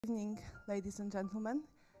Good evening, ladies and gentlemen.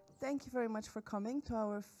 Thank you very much for coming to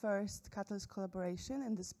our first Catalyst collaboration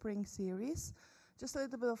in the spring series. Just a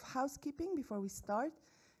little bit of housekeeping before we start.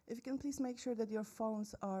 If you can please make sure that your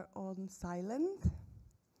phones are on silent.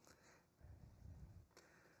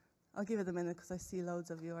 I'll give it a minute because I see loads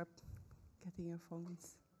of you are getting your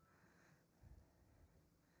phones.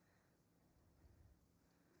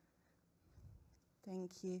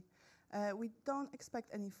 Thank you. We don't expect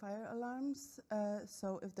any fire alarms,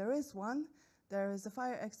 so if there is one, there is a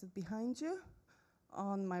fire exit behind you,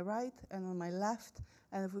 on my right and on my left,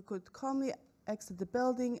 and if we could calmly exit the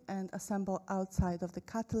building and assemble outside of the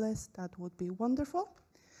Catalyst, that would be wonderful.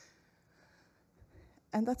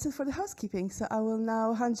 And that's it for the housekeeping. So I will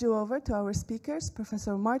now hand you over to our speakers,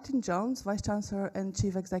 Professor Martin Jones, Vice-Chancellor and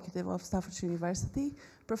Chief Executive of Staffordshire University,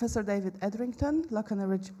 Professor David Etherington, Local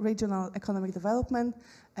and Regional Economic Development,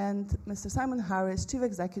 and Mr. Simon Harris, Chief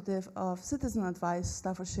Executive of Citizen Advice,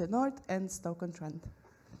 Staffordshire North and Stoke-on-Trent.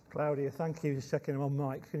 Claudia, thank you. Just checking I'm on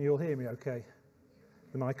mic. Can you all hear me okay?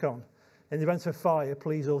 The mic on? In the event of fire,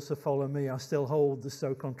 please also follow me. I still hold the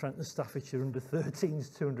Stoke-on-Trent and Staffordshire under 13's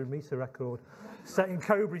 200-metre record, set in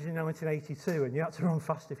Cobridge in 1982, and you had to run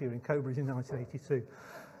fast if you were in Cobridge in 1982.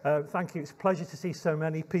 Thank you. It's a pleasure to see so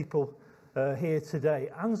many people here today.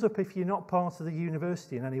 Hands up if you're not part of the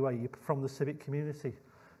university in any way, you're from the civic community.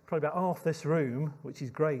 Probably about half this room, which is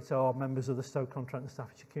great, are members of the Stoke-on-Trent and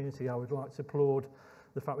Staffordshire community. I would like to applaud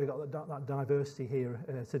the fact we've got that diversity here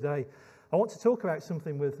today. I want to talk about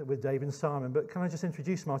something with David and Simon, but can I just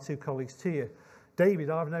introduce my two colleagues to you? David,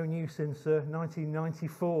 I've known you since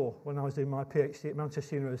 1994 when I was doing my PhD at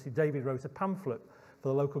Manchester University. David wrote a pamphlet for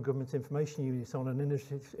the local government information unit on an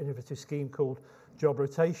innovative scheme called job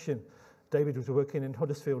rotation. David was working in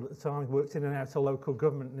Huddersfield at the time, worked in and out of local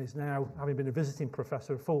government, and is now, having been a visiting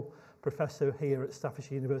professor, a full professor here at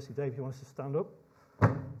Staffordshire University. David, you want us to stand up?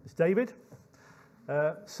 It's David.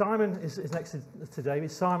 Simon is next to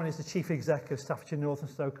David. Simon is the Chief Exec of Staffordshire North and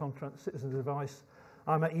Stoke-on-Trent Citizens Advice.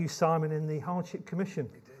 I met you, Simon, in the Hardship Commission.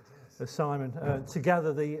 You did, yes. Simon.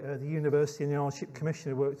 Together, the University and the Hardship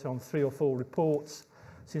Commission have worked on 3 or 4 reports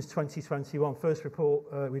since 2021. First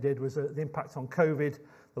report we did was the impact on COVID,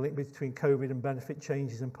 the link between COVID and benefit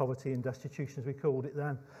changes and poverty and destitution, as we called it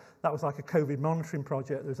then. That was like a COVID monitoring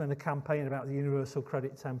project. There was then a campaign about the universal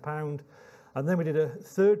credit £10. And then we did a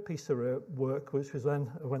third piece of work, which was then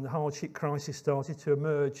when the hardship crisis started to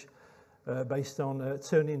emerge, based on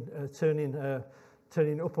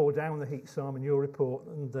turning up or down the heat, Simon, your report,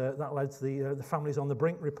 and that led to the Families on the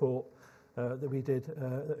Brink report that we did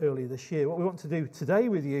earlier this year. What we want to do today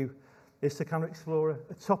with you is to kind of explore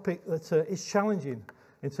a topic that is challenging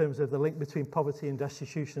in terms of the link between poverty and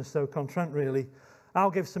destitution and Stoke-on-Trent, really.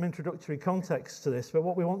 I'll give some introductory context to this, but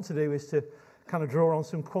what we want to do is to kind of draw on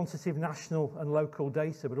some quantitative national and local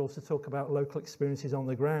data, but also talk about local experiences on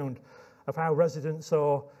the ground of how residents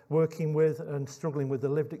are working with and struggling with the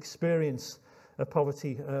lived experience of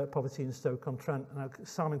poverty in Stoke-on-Trent. Now,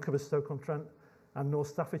 Simon covers Stoke-on-Trent and North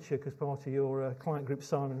Staffordshire because part of your client group,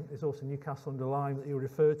 Simon, is also Newcastle under Lyme that you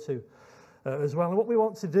referred to as well. And what we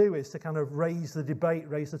want to do is to kind of raise the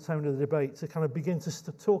tone of the debate, to kind of begin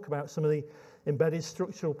to talk about some of the embedded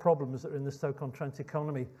structural problems that are in the Stoke-on-Trent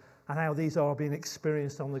economy and how these are being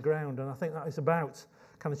experienced on the ground. And I think that is about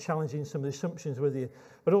kind of challenging some of the assumptions with you.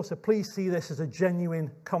 But also, please see this as a genuine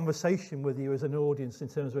conversation with you as an audience in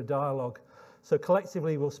terms of a dialogue. So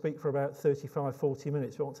collectively, we'll speak for about 35, 40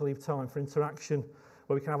 minutes. We want to leave time for interaction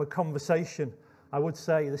where we can have a conversation. I would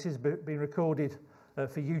say this is being recorded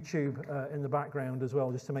for YouTube in the background as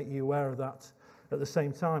well, just to make you aware of that at the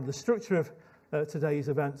same time. The structure of today's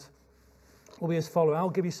event will be as follows. I'll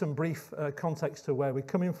give you some brief context to where we're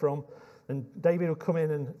coming from, and David will come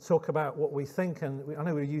in and talk about what we think, and I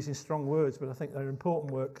know we're using strong words, but I think they're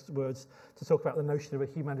important words to talk about the notion of a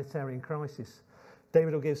humanitarian crisis.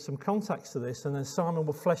 David will give some context to this, and then Simon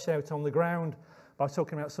will flesh out on the ground by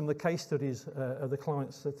talking about some of the case studies of the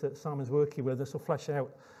clients that Simon's working with. This will flesh out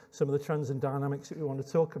some of the trends and dynamics that we want to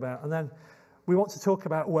talk about. And then we want to talk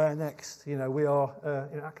about where next. You know, we are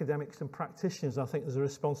academics and practitioners. I think there's a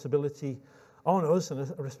responsibility on us and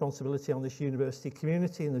a responsibility on this university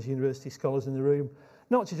community, and there's university scholars in the room,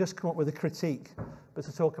 not to just come up with a critique, but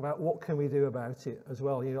to talk about what can we do about it as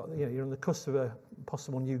well. You're on the cusp of a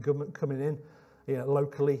possible new government coming in,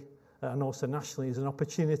 locally and also nationally, as an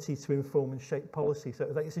opportunity to inform and shape policy. So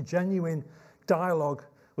I think it's a genuine dialogue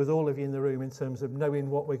with all of you in the room in terms of knowing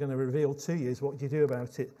what we're going to reveal to you is what do you do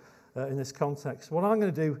about it in this context. What I'm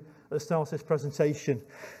going to do at the start of this presentation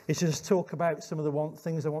is just talk about some of the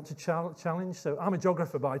things I want to challenge. So I'm a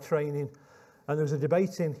geographer by training. And there was a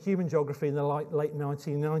debate in human geography in the late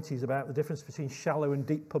 1990s about the difference between shallow and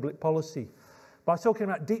deep public policy. By talking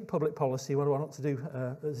about deep public policy, what I want to do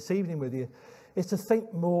this evening with you is to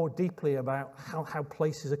think more deeply about how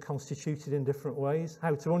places are constituted in different ways.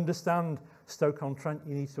 How to understand Stoke-on-Trent,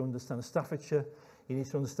 you need to understand Staffordshire. You need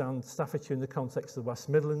to understand Staffordshire in the context of the West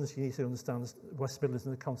Midlands. You need to understand West Midlands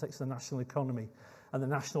in the context of the national economy and the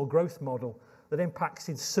national growth model that impacts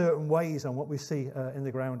in certain ways on what we see in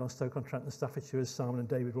the ground on Stoke-on-Trent and Staffordshire, as Simon and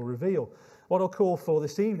David will reveal. What I'll call for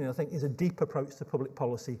this evening, I think, is a deep approach to public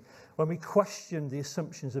policy when we question the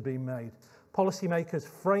assumptions that are being made. Policymakers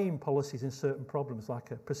frame policies in certain problems,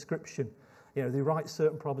 like a prescription. You know, they write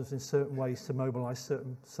certain problems in certain ways to mobilise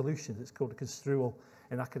certain solutions. It's called a construal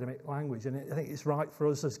in academic language. And I think it's right for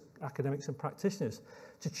us as academics and practitioners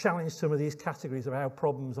to challenge some of these categories of how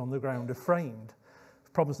problems on the ground are framed.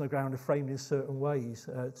 Problems on the ground are framed in certain ways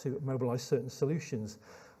to mobilise certain solutions.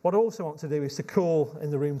 What I also want to do is to call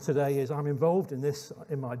in the room today is I'm involved in this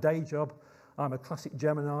in my day job. I'm a classic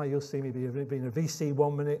Gemini. You'll see me being a VC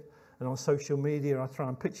 1 minute, and on social media I try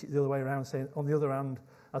and pitch it the other way around, saying on the other hand,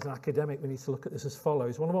 as an academic, we need to look at this as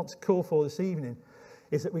follows. What I want to call for this evening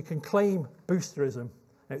is that we can claim boosterism.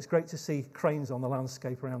 Now, it's great to see cranes on the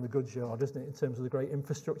landscape around the goods yard, isn't it, in terms of the great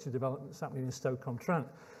infrastructure development that's happening in Stoke-on-Trent.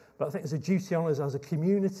 But I think there's a duty on us as a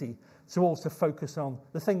community to also focus on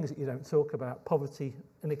the things that you don't talk about: poverty,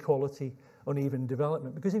 inequality, uneven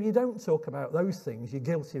development. Because if you don't talk about those things, you're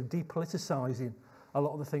guilty of depoliticising a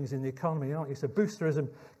lot of the things in the economy, aren't you? So boosterism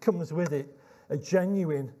comes with it a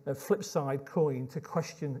genuine flip side coin to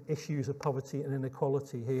question issues of poverty and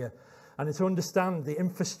inequality here. And to understand the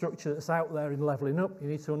infrastructure that's out there in levelling up, you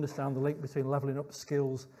need to understand the link between levelling up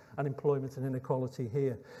skills and employment and inequality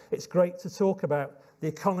here. It's great to talk about the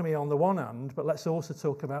economy on the one hand, but let's also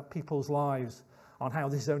talk about people's lives, on how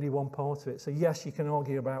this is only one part of it. So yes, you can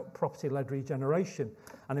argue about property-led regeneration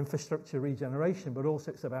and infrastructure regeneration, but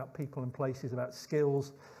also it's about people and places, about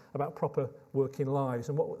skills, about proper working lives.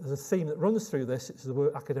 And there's a theme that runs through this. It's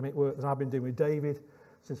the academic work that I've been doing with David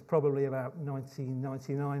since probably about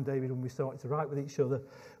 1999, David, when we started to write with each other,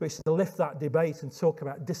 which is to lift that debate and talk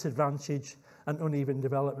about disadvantage and uneven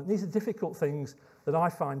development. These are difficult things that I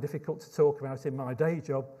find difficult to talk about in my day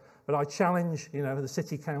job, but I challenge, the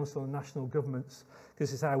City Council and national governments,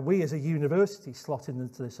 because it's how we as a university slot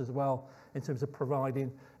into this as well, in terms of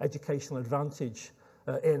providing educational advantage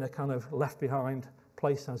in a kind of left behind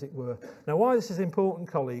place, as it were. Now, why this is important,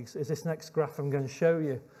 colleagues, is this next graph I'm going to show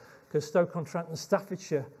you, because Stoke-on-Trent and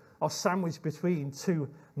Staffordshire are sandwiched between two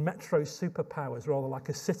metro superpowers, rather like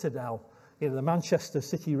a citadel. The Manchester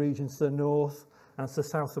city region to the north and to the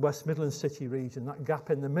south of the West Midlands city region. That gap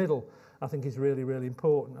in the middle, I think, is really, really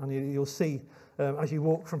important. And you'll see, as you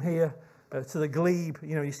walk from here to the glebe,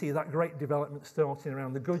 you see that great development starting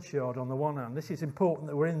around the goods yard on the one hand. This is important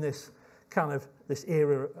that we're in this this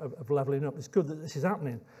era of levelling up. It's good that this is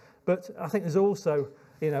happening. But I think there's also,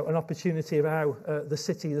 an opportunity of how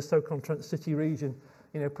the Stoke-on-Trent city region,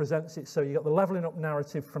 presents it. So you've got the levelling up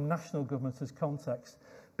narrative from national government as context,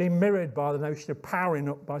 being mirrored by the notion of powering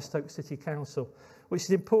up by Stoke City Council, which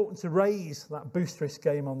is important to raise that boosterist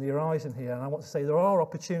game on the horizon here. And I want to say there are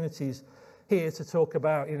opportunities here to talk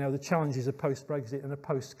about, the challenges of post-Brexit and a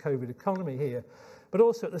post-COVID economy here. But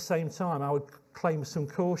also at the same time, I would claim some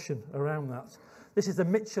caution around that. This is the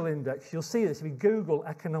Mitchell Index. You'll see this if you Google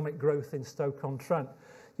economic growth in Stoke-on-Trent.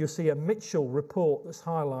 You'll see a Mitchell report that's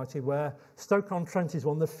highlighted where Stoke-on-Trent is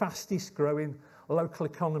one of the fastest growing local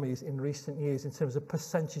economies in recent years in terms of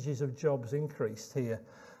percentages of jobs increased here.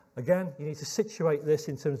 Again, you need to situate this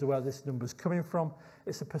in terms of where this number's coming from.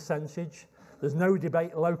 It's a percentage. There's no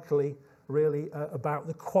debate locally really about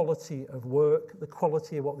the quality of work, the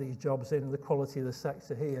quality of what these jobs in, and the quality of the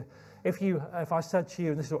sector here. If I said to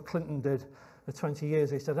you, and this is what Clinton did for 20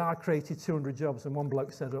 years, he said, I created 200 jobs, and one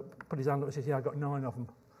bloke put his hand up and said, yeah, I got 9 of them.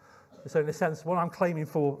 So in a sense, what I'm calling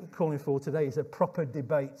for today is a proper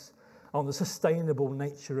debate on the sustainable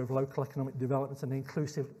nature of local economic development and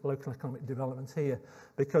inclusive local economic development here,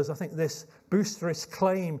 because I think this boosterist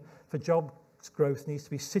claim for jobs growth needs to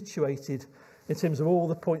be situated in terms of all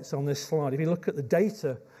the points on this slide. If you look at the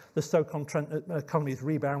data, the Stoke-on-Trent economy has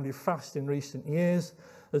rebounded fast in recent years.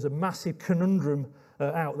 There's a massive conundrum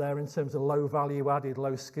out there in terms of low value added,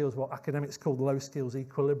 low skills, what academics call the low skills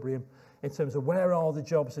equilibrium, in terms of where are the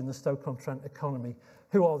jobs in the Stoke-on-Trent economy?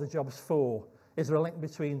 Who are the jobs for? Is there a link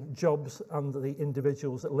between jobs and the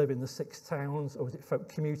individuals that live in the 6 towns, or is it folk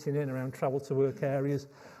commuting in around travel to work areas?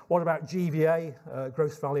 What about GVA,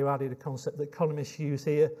 gross value added, a concept that economists use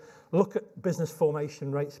here? Look at business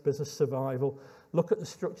formation rates, business survival. Look at the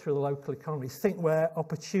structure of the local economy. Think where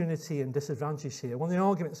opportunity and disadvantage here. One of the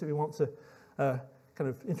arguments that we want to kind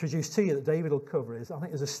of introduce to you that David will cover is, I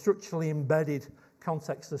think there's a structurally embedded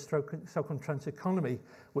context of the Stoke-on-Trent economy,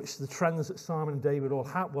 which the trends that Simon and David will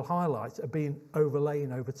highlight are being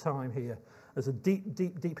overlain over time here. There's a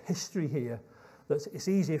deep history here that it's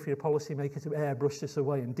easier for your policymaker to airbrush this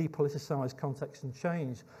away and depoliticise context and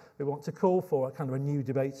change. We want to call for a kind of a new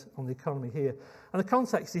debate on the economy here. And the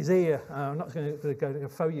context is here. I'm not going to go to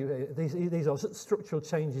show you here. These are structural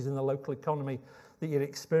changes in the local economy that you'd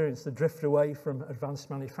experience, the drift away from advanced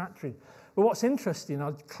manufacturing. But what's interesting,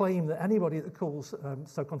 I'd claim that anybody that calls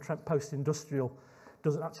Stoke-on-Trent post-industrial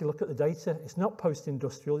doesn't actually look at the data. It's not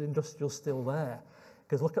post-industrial, the industrial's still there.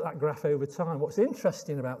 Because look at that graph over time. What's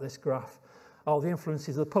interesting about this graph are the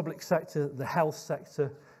influences of the public sector, the health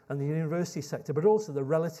sector, and the university sector, but also the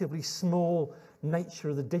relatively small nature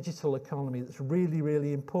of the digital economy that's really,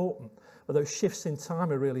 really important. But those shifts in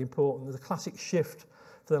time are really important. There's a classic shift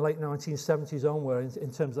for the late 1970s onward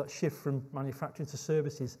in terms of that shift from manufacturing to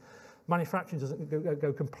services. Manufacturing doesn't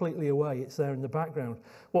go completely away, it's there in the background.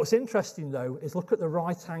 What's interesting though is look at the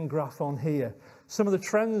right-hand graph on here. Some of the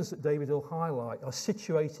trends that David will highlight are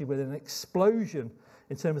situated with an explosion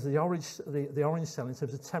in terms of the orange cell, in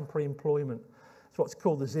terms of temporary employment. It's what's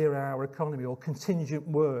called the zero-hour economy or contingent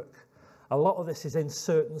work. A lot of this is in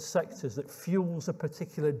certain sectors that fuels a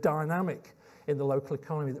particular dynamic in the local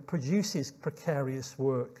economy that produces precarious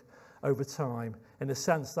work over time. In a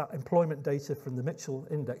sense, that employment data from the Mitchell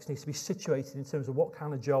Index needs to be situated in terms of what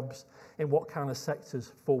kind of jobs, in what kind of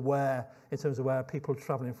sectors, for where, in terms of where people are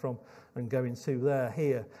travelling from and going to there,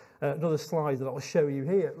 here. Another slide that I'll show you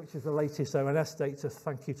here, which is the latest ONS data.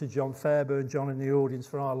 Thank you to John Fairburn, John in the audience,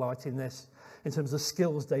 for highlighting this in terms of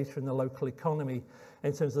skills data in the local economy,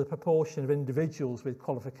 in terms of the proportion of individuals with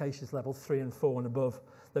qualifications level 3 and 4 and above,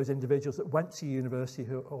 those individuals that went to university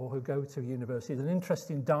or who go to university. There's an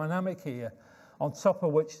interesting dynamic here, on top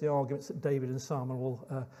of which the arguments that David and Simon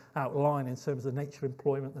will outline in terms of the nature of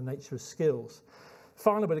employment, the nature of skills.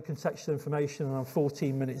 Final bit of contextual information, and I'm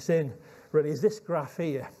 14 minutes in, really, is this graph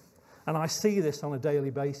here. And I see this on a daily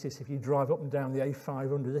basis if you drive up and down the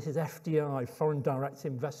A500. This is FDI, foreign direct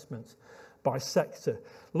investment, by sector.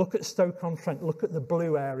 Look at Stoke-on-Trent, look at the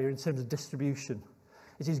blue area in terms of distribution.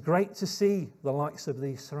 It is great to see the likes of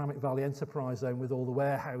the Ceramic Valley Enterprise Zone with all the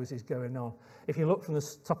warehouses going on. If you look from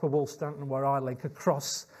the top of Woolstanton, where I link,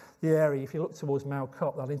 across the area, if you look towards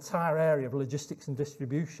Malcott, that entire area of logistics and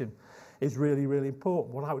distribution is really, really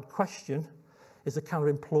important. What I would question is the kind of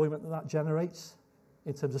employment that generates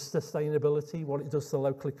in terms of sustainability, what it does to the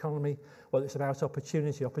local economy, whether it's about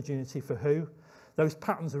opportunity for who. Those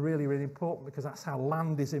patterns are really, really important because that's how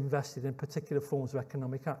land is invested in particular forms of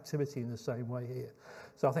economic activity in the same way here.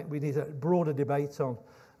 So I think we need a broader debate on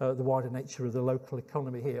the wider nature of the local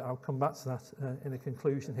economy here. I'll come back to that in a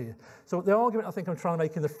conclusion here. So the argument I think I'm trying to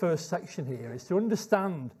make in the first section here is to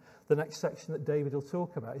understand the next section that David will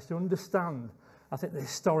talk about, is to understand, I think, the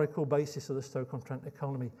historical basis of the Stoke-on-Trent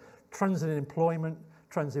economy, trends in employment,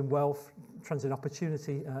 trends in wealth, trends in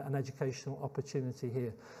opportunity and educational opportunity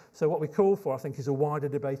here. So what we call for, I think, is a wider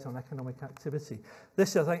debate on economic activity.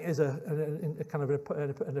 This, I think, is a kind of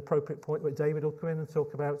an appropriate point where David will come in and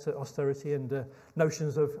talk about austerity and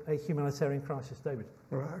notions of a humanitarian crisis. David.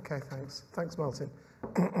 All right, okay, thanks. Thanks, Martin.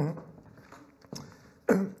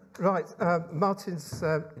 Right, Martin's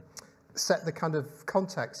set the kind of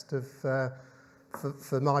context of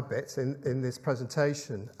for my bit in this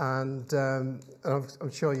presentation, and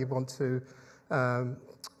I'm sure you want to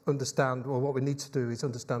understand, well, what we need to do is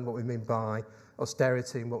understand what we mean by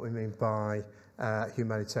austerity and what we mean by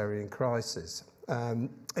humanitarian crisis.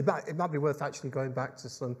 It might be worth actually going back to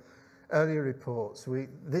some earlier reports.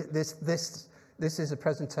 This is a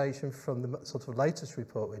presentation from the sort of latest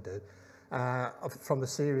report we did, from a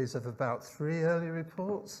series of about 3 earlier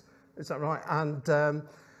reports. Is that right? And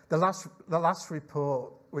the last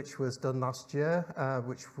report, which was done last year,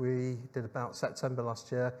 which we did about September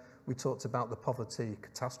last year, we talked about the poverty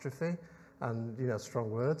catastrophe, and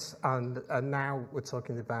strong words. And now we're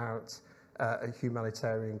talking about a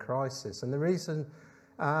humanitarian crisis. And the reason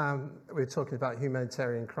we're talking about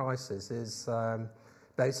humanitarian crisis is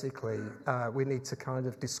basically we need to kind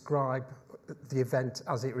of describe the event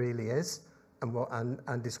as it really is,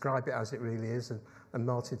 and describe it as it really is. And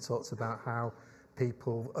Martin talks about how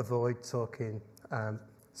people avoid talking,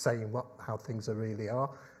 saying how things really are.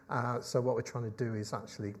 So what we're trying to do is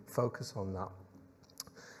actually focus on that.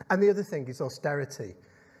 And the other thing is austerity.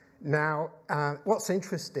 Now, what's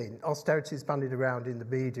interesting, austerity is bandied around in the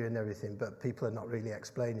media and everything, but people are not really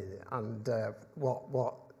explaining it. And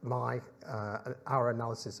our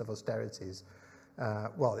analysis of austerity is,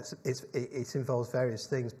 well, it involves various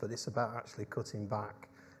things, but it's about actually cutting back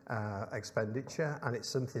expenditure, and it's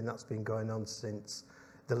something that's been going on since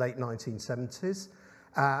the late 1970s,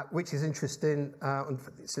 which is interesting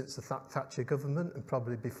since the Thatcher government and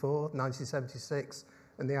probably before 1976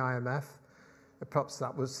 and the IMF. Perhaps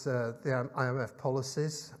that was the IMF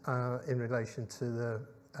policies in relation to the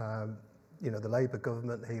the Labour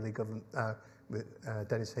government, Healey government with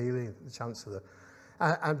Dennis Healey, the Chancellor,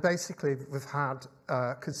 and basically we've had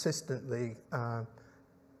consistently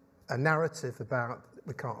a narrative about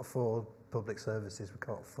we can't afford public services, we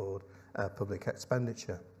can't afford public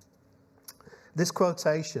expenditure. This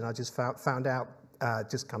quotation I just found out,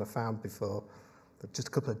 found before, just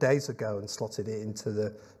a couple of days ago, and slotted it into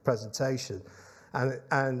the presentation.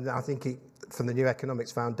 And I think from the New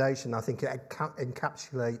Economics Foundation, I think it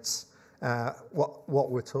encapsulates what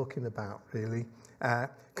we're talking about, really.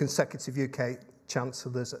 Consecutive UK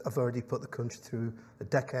chancellors have already put the country through a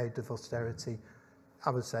decade of austerity. I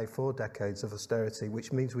would say 4 decades of austerity,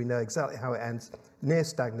 which means we know exactly how it ends. Near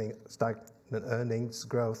stagnant earnings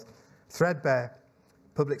growth, threadbare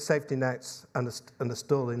public safety nets, and a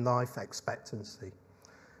stall in life expectancy.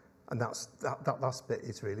 And that last bit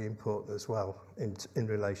is really important as well in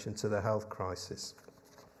relation to the health crisis.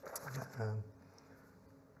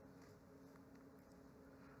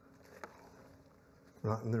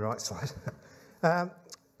 Right, on the right side.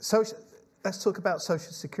 Let's talk about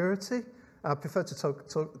social security. I prefer to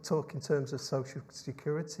talk in terms of social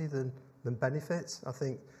security than benefits. I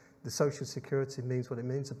think the social security means what it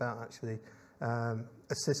means about actually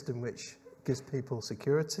a system which gives people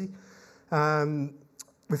security.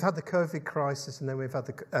 We've had the COVID crisis, and then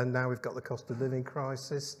now we've got the cost of living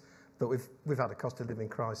crisis. But we've had a cost of living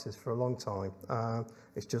crisis for a long time.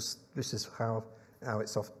 This is how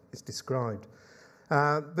it's described.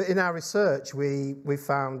 But in our research, we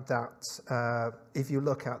found that if you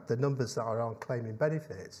look at the numbers that are on claiming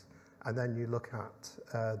benefits, and then you look at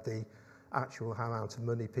the actual amount of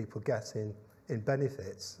money people get in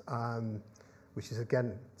benefits, which is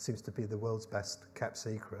again seems to be the world's best kept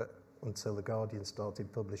secret until The Guardian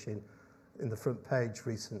started publishing in the front page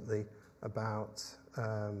recently about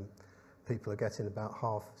people are getting about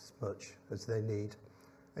half as much as they need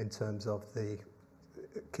in terms of the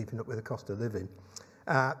keeping up with the cost of living.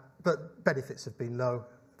 But benefits have been low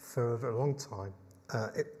for a long time.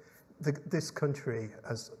 This country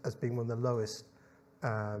has been one of the lowest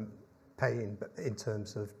paying in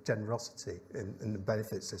terms of generosity in the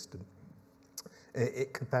benefit system,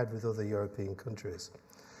 compared with other European countries.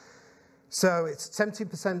 So it's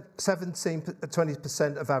 17%,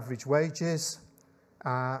 20% of average wages,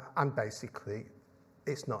 and basically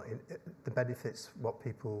it's not the benefits what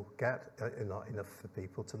people get are not enough for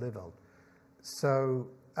people to live on. So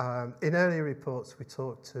in earlier reports we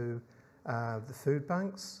talked to the food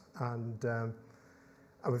banks, and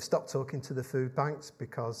we've stopped talking to the food banks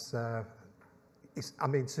because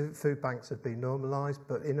food banks have been normalised,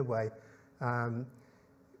 but in a way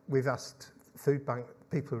we've asked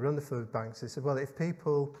people who run the food banks, they said, well, if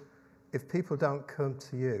people don't come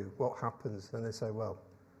to you, what happens? And they say, well,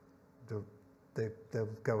 they'll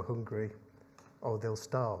go hungry or they'll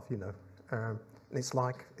starve, you know. And it's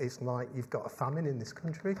like you've got a famine in this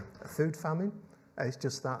country, a food famine. It's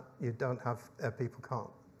just that you don't have people can't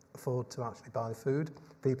afford to actually buy the food.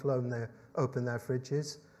 People open their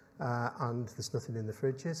fridges, and there's nothing in the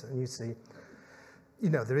fridges, and you see. You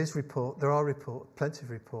know, there are plenty of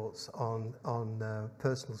reports on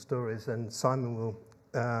personal stories, and Simon will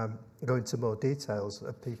go into more details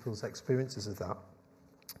of people's experiences of that.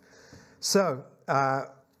 So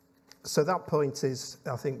that point is,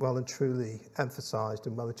 I think, well and truly emphasised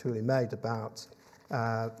and well and truly made about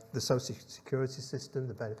the social security system,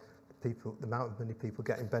 the amount of money people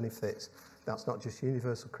get in benefits. That's not just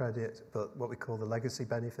universal credit, but what we call the legacy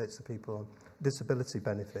benefits, the people on disability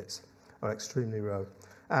benefits, are extremely low.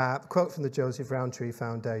 Quote from the Joseph Rowntree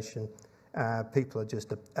Foundation: "People just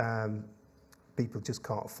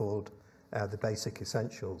can't afford the basic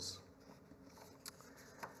essentials."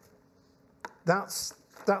 That's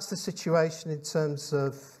the situation in terms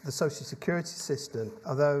of the social security system.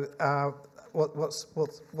 Although, what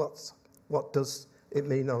does it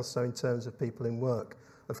mean also in terms of people in work?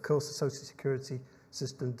 Of course, the social security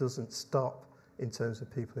system doesn't stop in terms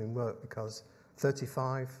of people in work, because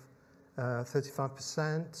 35%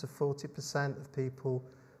 to 40% of people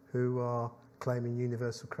who are claiming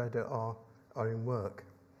universal credit are in work.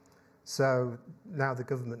 So now the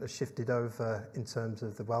government has shifted over in terms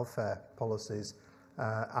of the welfare policies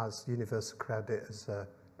as universal credit as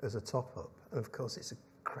a top-up. And of course, it's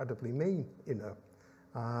incredibly mean, you know.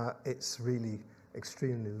 It's really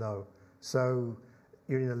extremely low. So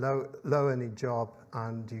you're in a low earning job,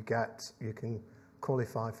 and you can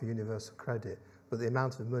qualify for universal credit, but the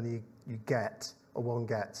amount of money you get, or one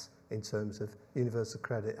gets, in terms of universal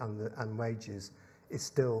credit and wages is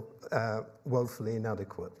still woefully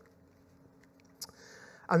inadequate.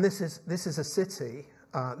 And this is a city,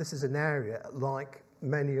 this is an area like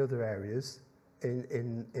many other areas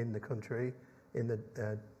in the country, in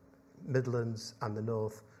the Midlands and the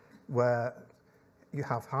North, where you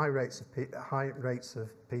have high rates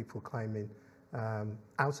of people claiming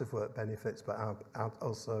out of work benefits, but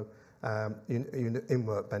also in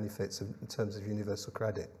work benefits in terms of universal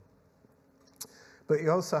credit. But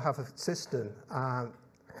you also have a system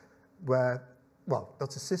where, well,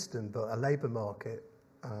 not a system, but a labour market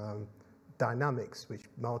dynamics, which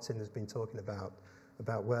Martin has been talking about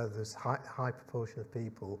where there's high proportion of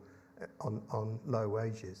people on low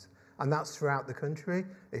wages. And that's throughout the country.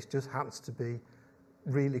 It just happens to be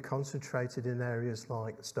really concentrated in areas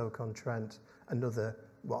like Stoke-on-Trent, another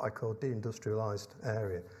what I call deindustrialised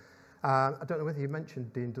area. I don't know whether you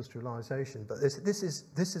mentioned deindustrialisation, but this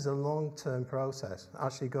is a long-term process,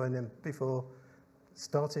 actually going in before,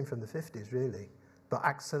 starting from the 50s really, but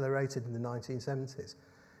accelerated in the 1970s.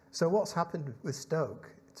 So what's happened with Stoke,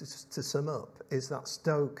 to sum up, is that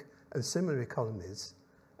Stoke and similar economies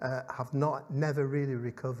have never really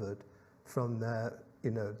recovered from the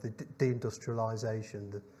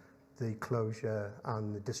deindustrialisation, the closure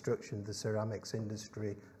and the destruction of the ceramics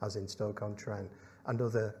industry, as in Stoke-on-Trent, and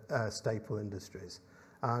other staple industries.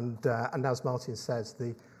 And as Martin says,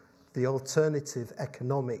 the alternative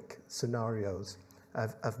economic scenarios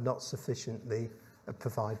have not sufficiently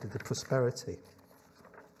provided the prosperity.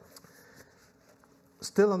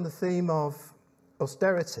 Still on the theme of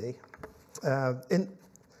austerity,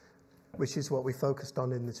 which is what we focused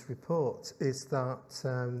on in this report, is that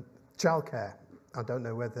childcare. I don't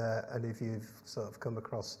know whether any of you have sort of come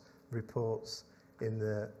across reports in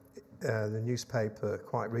the newspaper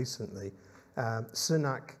quite recently.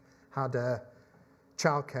 Sunak had a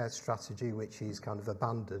childcare strategy which he's kind of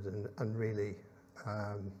abandoned and really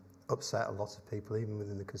upset a lot of people, even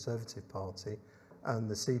within the Conservative Party. And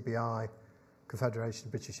the CBI, Confederation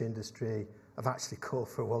of British Industry, have actually called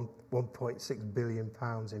for £1.6 billion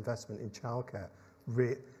investment in childcare.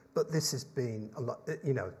 But this has been a lot,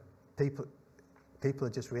 people are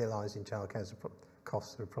just realising childcare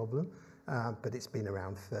costs are a problem, but it's been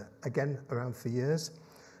around for years.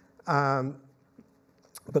 But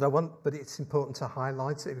it's important to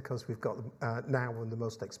highlight it because we've got now one of the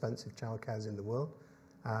most expensive childcares in the world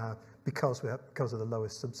because of the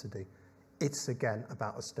lowest subsidy. It's again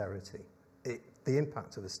about austerity. The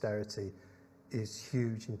impact of austerity is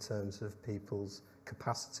huge in terms of people's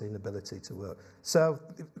capacity and ability to work. So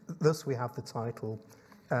thus we have the title,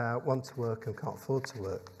 Want to Work and Can't Afford to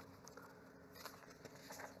Work.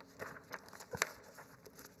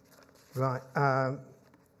 Right.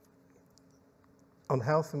 On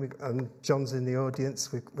health, and John's in the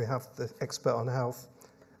audience, we have the expert on health,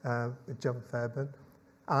 with John Fairbairn.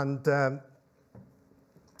 And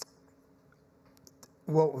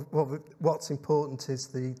what's important is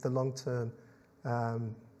the long-term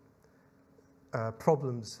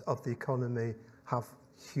problems of the economy have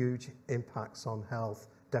huge impacts on health.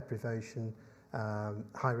 Deprivation,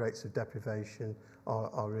 high rates of deprivation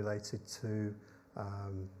are related to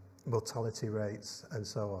mortality rates and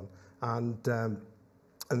so on. And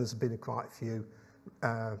there's been quite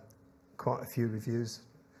a few reviews.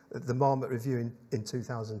 The Marmot review in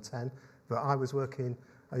 2010, but I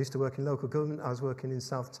used to work in local government. I was working in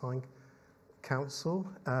South Tyne Council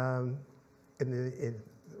in a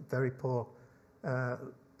very poor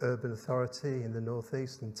urban authority in the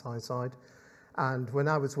northeast in Tyneside. And when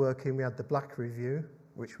I was working, we had the Black Review,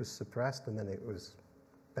 which was suppressed, and then it was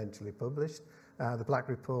eventually published. The Black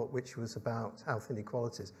Report, which was about health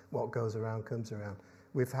inequalities, what goes around comes around.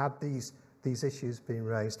 We've had these issues being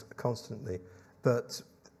raised constantly, but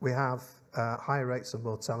we have higher rates of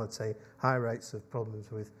mortality, higher rates of problems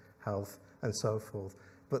with health, and so forth.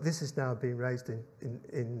 But this is now being raised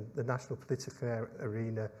in the national political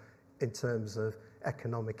arena in terms of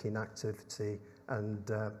economic inactivity and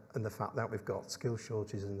the fact that we've got skill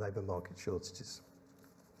shortages and labour market shortages.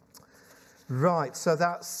 Right, so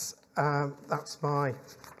that's my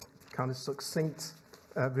kind of succinct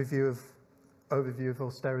overview of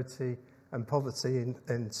austerity and poverty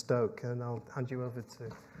in Stoke, and I'll hand you over to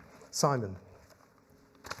Simon.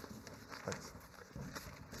 Thanks.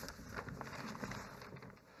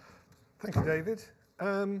 Thank you, David.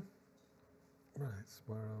 Right,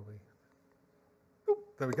 where are we? Oh,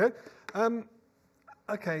 there we go.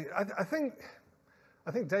 Okay, I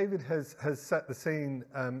think David has set the scene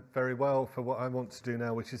very well for what I want to do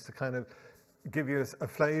now, which is to kind of give you a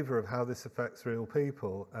flavour of how this affects real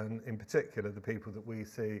people, and in particular the people that we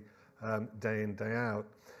see day in, day out.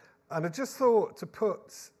 And I just thought to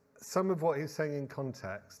put some of what he's saying in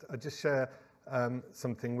context, I'd just share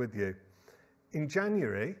something with you. In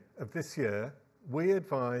January of this year, we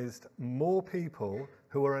advised more people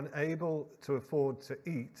who were unable to afford to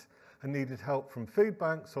eat and needed help from food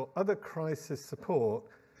banks or other crisis support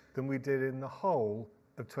than we did in the whole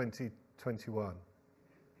of 2021.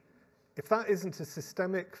 If that isn't a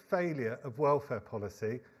systemic failure of welfare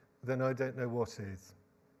policy, then I don't know what is.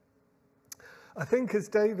 I think, as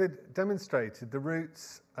David demonstrated, the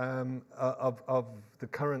roots of the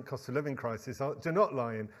current cost of living crisis do not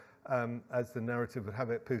lie in, as the narrative would have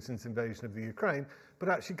it, Putin's invasion of the Ukraine, but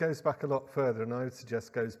actually goes back a lot further, and I would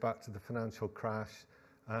suggest goes back to the financial crash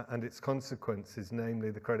and its consequences,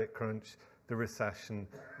 namely the credit crunch, the recession,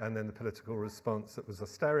 and then the political response that was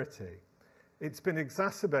austerity. It's been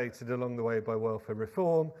exacerbated along the way by welfare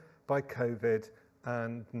reform, by COVID,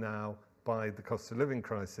 and now by the cost of living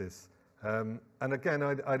crisis. And again,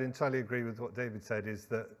 I'd entirely agree with what David said, is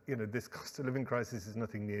that, you know, this cost of living crisis is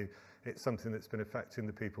nothing new. It's something that's been affecting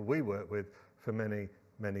the people we work with for many,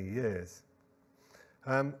 many years.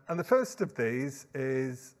 And the first of these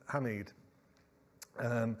is Hamid.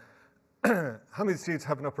 Hamid's due to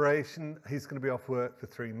have an operation. He's going to be off work for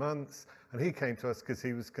 3 months, and he came to us because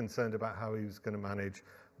he was concerned about how he was going to manage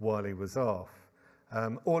while he was off.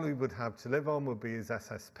 All he would have to live on would be his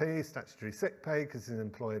SSP, statutory sick pay, because his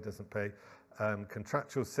employer doesn't pay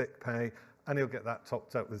contractual sick pay, and he'll get that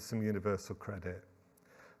topped up with some universal credit.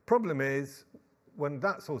 Problem is, when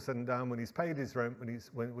that's all said and done, when he's paid his rent,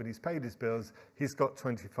 when he's paid his bills, he's got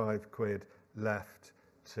 25 quid left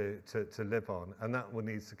to live on, and that will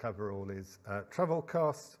need to cover all his travel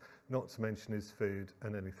costs, not to mention his food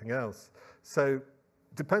and anything else. So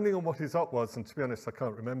depending on what his op was, and to be honest, I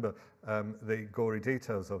can't remember the gory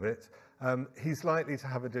details of it, he's likely to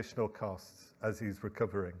have additional costs as he's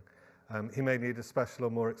recovering. He may need a special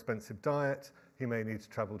or more expensive diet, he may need to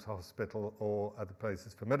travel to hospital or other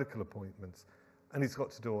places for medical appointments, and he's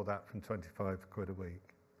got to do all that from 25 quid a week.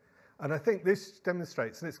 And I think this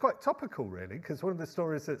demonstrates, and it's quite topical really, because one of the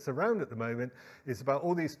stories that's around at the moment is about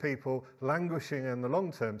all these people languishing in the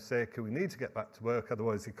long-term sick who we need to get back to work,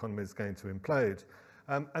 otherwise the economy is going to implode.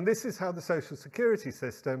 And this is how the social security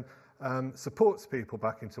system supports people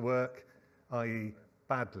back into work, i.e.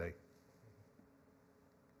 badly.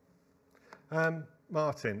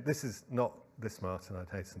 Martin, this is not this Martin, I'd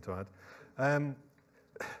hasten to add.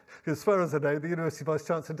 As far as I know, the University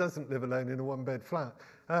Vice-Chancellor doesn't live alone in a one-bed flat.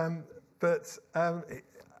 And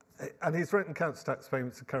his rent and council tax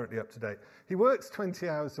payments are currently up to date. He works 20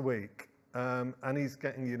 hours a week, and he's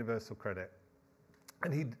getting universal credit.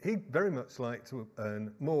 And he'd very much like to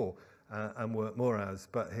earn more and work more hours,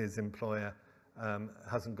 but his employer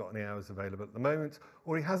hasn't got any hours available at the moment,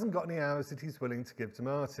 or he hasn't got any hours that he's willing to give to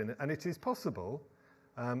Martin. And it is possible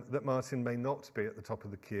that Martin may not be at the top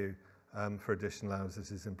of the queue for additional hours as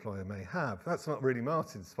his employer may have. That's not really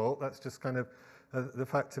Martin's fault, that's just kind of the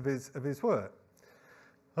fact of his work.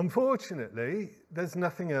 Unfortunately, there's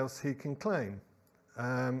nothing else he can claim.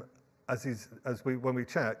 When we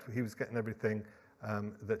checked, he was getting everything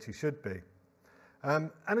that he should be.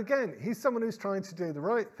 And again, he's someone who's trying to do the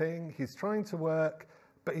right thing, he's trying to work,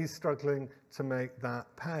 but he's struggling to make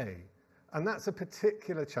that pay. And that's a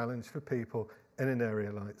particular challenge for people in an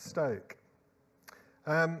area like Stoke.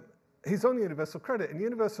 He's on universal credit, and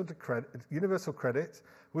universal credit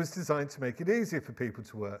was designed to make it easier for people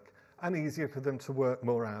to work and easier for them to work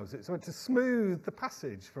more hours. It's meant to smooth the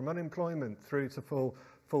passage from unemployment through to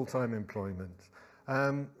full-time employment.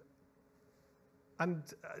 And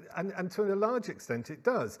to a large extent it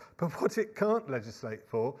does, but what it can't legislate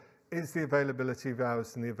for is the availability of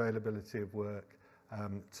hours and the availability of work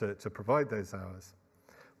to provide those hours.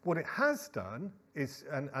 What it has done is,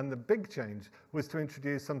 and the big change, was to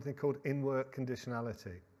introduce something called in-work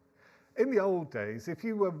conditionality. In the old days, if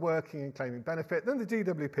you were working and claiming benefit, then the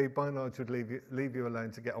DWP by and large would leave you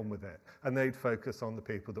alone to get on with it, and they'd focus on the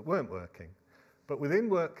people that weren't working. But with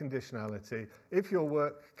in-work conditionality, if your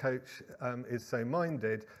work coach is so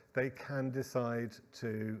minded, they can decide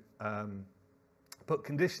to put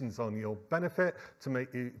conditions on your benefit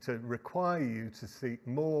to require you to seek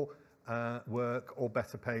more work or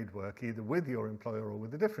better paid work, either with your employer or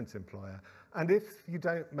with a different employer. And if you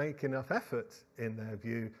don't make enough effort, in their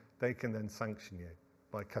view, they can then sanction you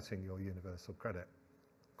by cutting your universal credit.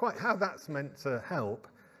 Quite how that's meant to help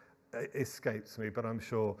escapes me, but I'm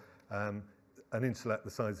sure an intellect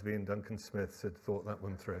the size of Ian Duncan Smith's had thought that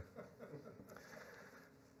one through.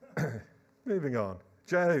 Moving on.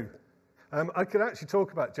 Joe. I could actually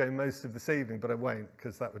talk about Joe most of this evening, but I won't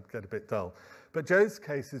because that would get a bit dull. But Joe's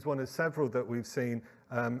case is one of several that we've seen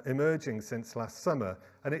emerging since last summer,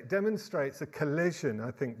 and it demonstrates a collision,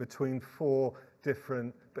 I think, between 4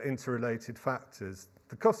 different but interrelated factors: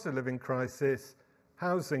 the cost of living crisis,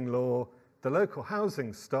 housing law, the local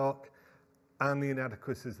housing stock, and the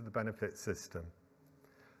inadequacies of the benefit system.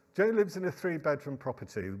 Joe lives in a 3-bedroom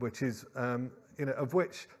property, which is, of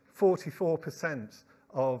which 44%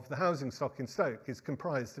 of the housing stock in Stoke is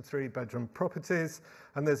comprised of 3-bedroom properties,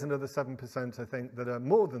 and there's another 7%, I think, that are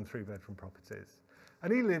more than 3-bedroom properties.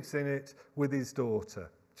 And he lives in it with his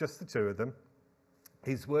daughter, just the 2 of them.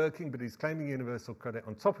 He's working, but he's claiming universal credit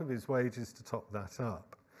on top of his wages to top that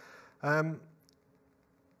up.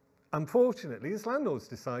 Unfortunately, his landlord's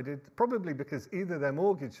decided, probably because either their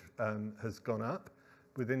mortgage has gone up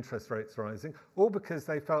with interest rates rising, or because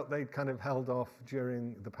they felt they'd kind of held off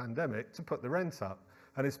during the pandemic to put the rent up,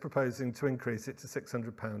 and is proposing to increase it to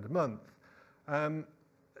 £600 a month.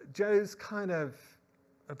 Joe's kind of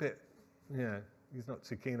a bit, he's not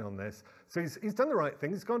too keen on this. So he's done the right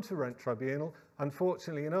thing. He's gone to the rent tribunal.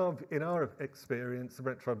 Unfortunately, in our experience, the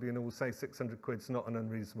rent tribunal will say £600's not an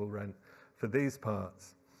unreasonable rent for these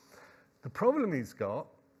parts. The problem he's got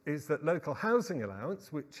is that local housing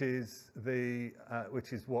allowance, which is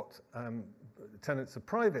what tenants of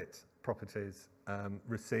private properties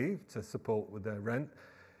receive to support with their rent,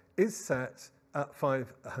 is set at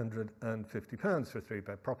 £550 for a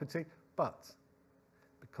 3-bed property, but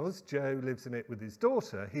because Joe lives in it with his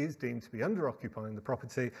daughter, he is deemed to be under-occupying the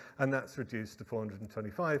property, and that's reduced to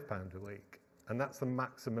 £425 a week, and that's the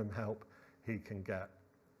maximum help he can get.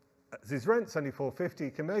 As his rent's only £450, he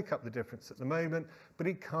can make up the difference at the moment, but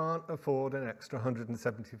he can't afford an extra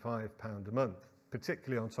 £175 a month,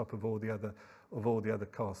 particularly on top of all the other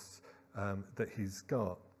costs that he's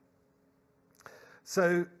got.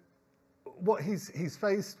 So what he's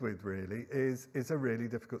faced with really is a really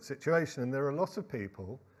difficult situation, and there are a lot of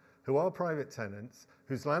people who are private tenants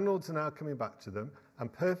whose landlords are now coming back to them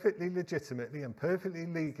and perfectly legitimately and perfectly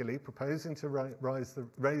legally proposing to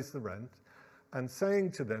raise the rent and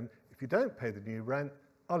saying to them, if you don't pay the new rent,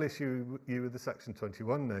 I'll issue you with a Section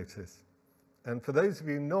 21 notice. And for those of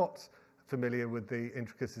you not familiar with the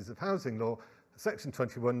intricacies of housing law, the Section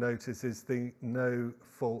 21 notice is the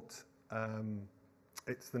no-fault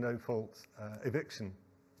eviction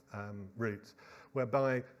route,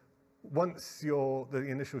 whereby once the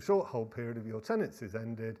initial short hold period of your tenancy is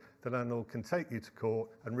ended, the landlord can take you to court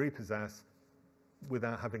and repossess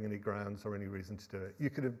without having any grounds or any reason to do it. You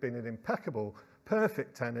could have been an impeccable,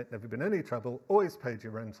 perfect tenant, never been any trouble, always paid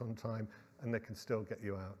your rent on time, and they can still get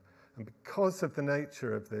you out. And because of the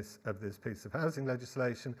nature of this piece of housing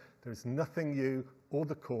legislation, there is nothing you or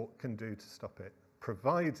the court can do to stop it,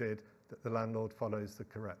 provided that the landlord follows the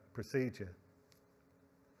correct procedure.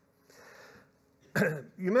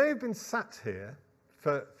 You may have been sat here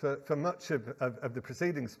for much of the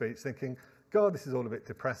preceding speech thinking, God, this is all a bit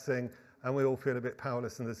depressing, and we all feel a bit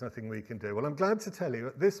powerless and there's nothing we can do. Well, I'm glad to tell you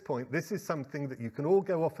at this point, this is something that you can all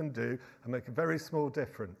go off and do and make a very small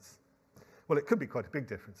difference. Well, it could be quite a big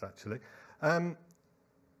difference, actually.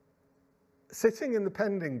 Sitting in the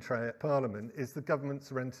pending tray at Parliament is the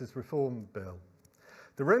government's Renters Reform Bill.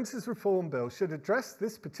 The Renters Reform Bill should address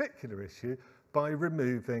this particular issue by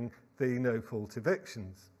removing the no-fault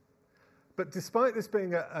evictions. But despite this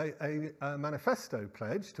being a manifesto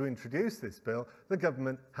pledge to introduce this bill, the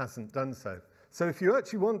government hasn't done so. So if you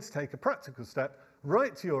actually want to take a practical step,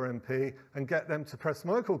 write to your MP and get them to press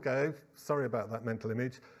Michael Gove, sorry about that mental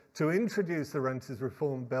image, to introduce the Renters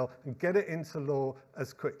Reform Bill and get it into law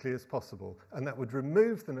as quickly as possible. And that would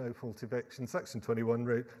remove the no-fault eviction, Section 21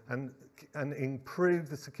 route, and improve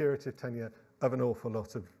the security of tenure of an awful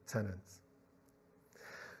lot of tenants.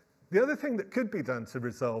 The other thing that could be done to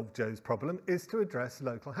resolve Joe's problem is to address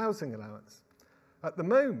local housing allowance. At the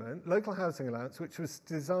moment, local housing allowance, which was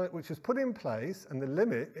put in place, and the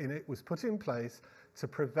limit in it was put in place to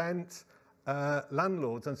prevent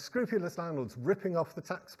landlords, unscrupulous landlords, ripping off the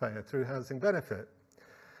taxpayer through housing benefit.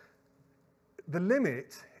 The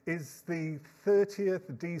limit is the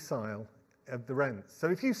 30th decile of the rents. So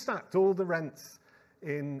if you stacked all the rents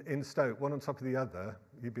in Stoke, one on top of the other,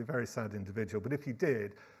 you'd be a very sad individual. But if you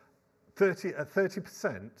did,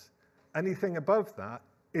 30%, anything above that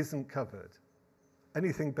isn't covered.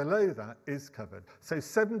 Anything below that is covered. So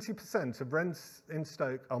 70% of rents in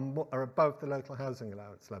Stoke are above the local housing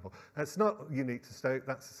allowance level. That's not unique to Stoke,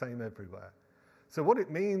 that's the same everywhere. So what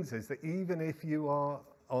it means is that even if you are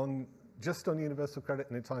just on universal credit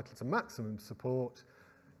and entitled to maximum support,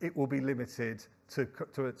 it will be limited to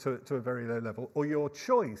a very low level. Or your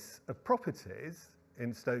choice of properties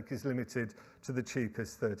in Stoke is limited to the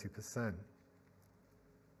cheapest 30%.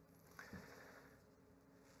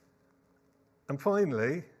 And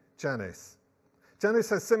finally, Janice. Janice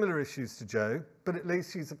has similar issues to Joe, but at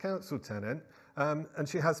least she's a council tenant, and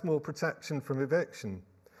she has more protection from eviction.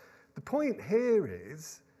 The point here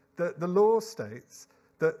is that the law states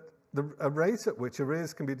that a rate at which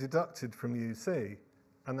arrears can be deducted from UC,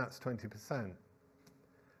 and that's 20%.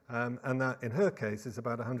 And that, in her case, is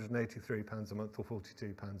about £183 a month or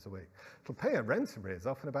 £42 a week. It'll pay her rent arrears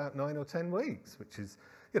off in about 9 or 10 weeks, which is,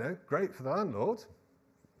 great for the landlord.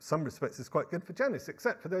 Some respects it's quite good for Janice,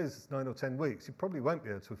 except for those 9 or 10 weeks, you probably won't be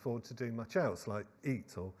able to afford to do much else, like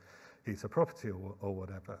eat or heat a property or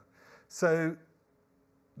whatever. So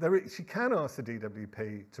she can ask the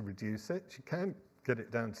DWP to reduce it. She can get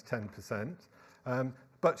it down to 10%,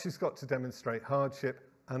 but she's got to demonstrate hardship,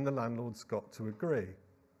 and the landlord's got to agree.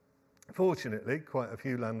 Fortunately, quite a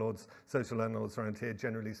few landlords, social landlords around here,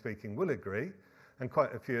 generally speaking, will agree, and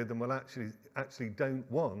quite a few of them will actually don't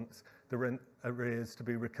want the rent arrears to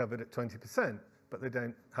be recovered at 20%, but they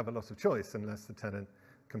don't have a lot of choice unless the tenant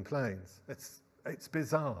complains. It's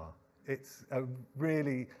bizarre. It's a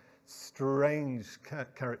really strange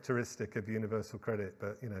characteristic of universal credit,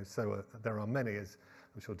 but there are many, as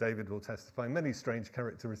I'm sure David will testify, many strange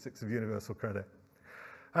characteristics of universal credit.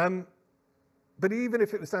 But even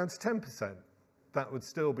if it was down to 10%, that would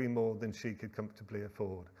still be more than she could comfortably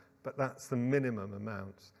afford. But that's the minimum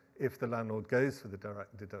amount if the landlord goes for the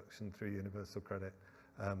direct deduction through universal credit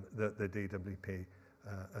that the DWP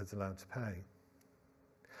is allowed to pay.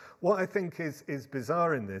 What I think is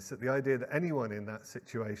bizarre in this, that the idea that anyone in that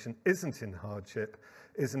situation isn't in hardship,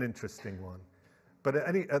 is an interesting one. But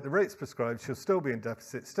at the rates prescribed, she'll still be in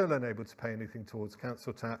deficit, still unable to pay anything towards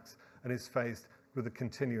council tax, and is faced with a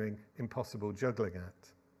continuing impossible juggling act.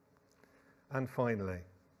 And finally,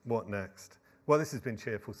 what next? Well, this has been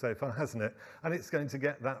cheerful so far, hasn't it? And it's going to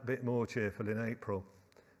get that bit more cheerful in April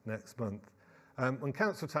next month. When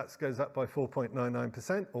council tax goes up by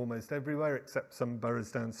 4.99%, almost everywhere, except some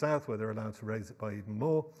boroughs down south where they're allowed to raise it by even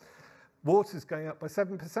more. Water's going up by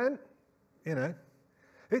 7%,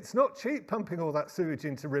 It's not cheap pumping all that sewage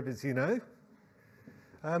into rivers,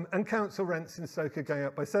 And council rents in Stoke are going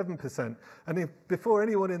up by 7%. And before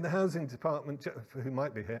anyone in the housing department, who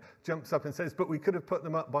might be here, jumps up and says, but we could have put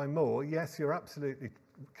them up by more. Yes, you're absolutely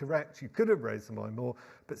correct. You could have raised them by more,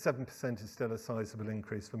 but 7% is still a sizable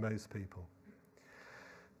increase for most people.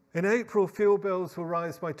 In April, fuel bills will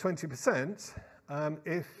rise by 20%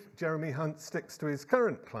 if Jeremy Hunt sticks to his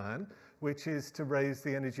current plan, which is to raise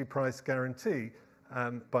the energy price guarantee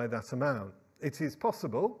by that amount. It is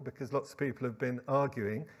possible, because lots of people have been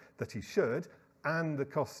arguing that he should, and the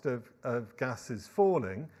cost of gas is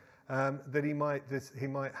falling, that he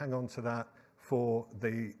might hang on to that for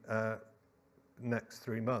the next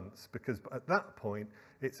 3 months, because at that point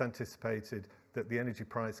it's anticipated that the energy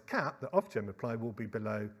price cap that Ofgem apply will be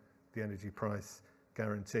below the energy price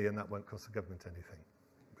guarantee, and that won't cost the government anything,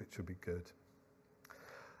 which would be good.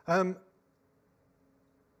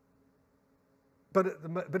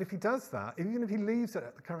 But if he does that, even if he leaves it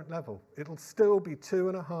at the current level, it'll still be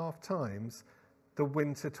 2.5 times the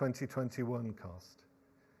winter 2021 cost.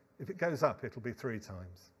 If it goes up, it'll be 3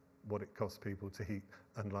 times what it cost people to heat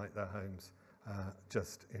and light their homes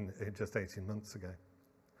just 18 months ago.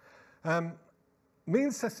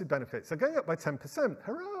 Means tested benefits are going up by 10%.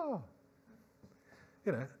 Hurrah!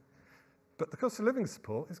 But the cost of living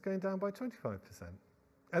support is going down by 25%.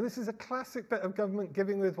 And this is a classic bit of government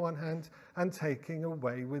giving with one hand and taking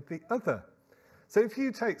away with the other. So if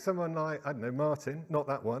you take someone like, I don't know, Martin, not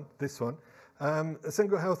that one, this one, a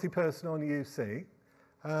single healthy person on UC,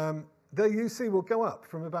 their UC will go up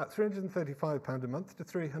from about £335 a month to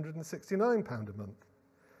 £369 a month,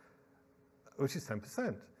 which is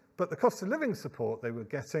 10%. But the cost of living support they were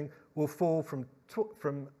getting will fall from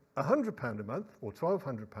 £100 a month, or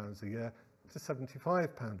 £1,200 a year, to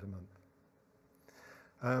 £75 a month.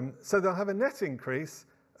 So they'll have a net increase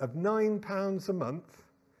of £9 a month,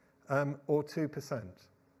 or 2%.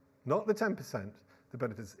 Not the 10%, the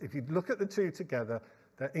benefits. If you look at the two together,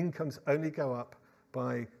 their incomes only go up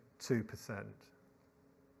by 2%.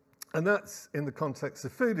 And that's in the context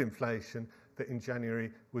of food inflation that in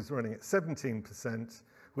January was running at 17%,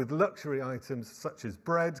 with luxury items such as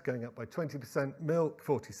bread going up by 20%, milk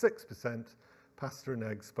 46%, pasta and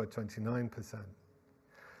eggs by 29%.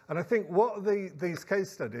 And I think what these case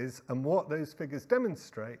studies and what those figures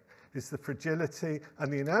demonstrate is the fragility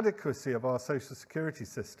and the inadequacy of our social security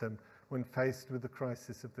system when faced with a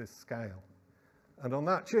crisis of this scale. And on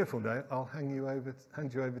that cheerful note, I'll hand you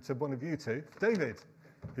over to one of you two, David,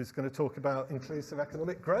 who's going to talk about inclusive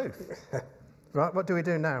economic growth. Right, what do we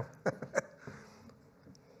do now?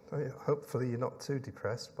 Hopefully you're not too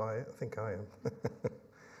depressed by it. I think I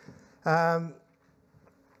am.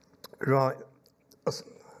 Right.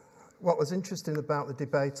 What was interesting about the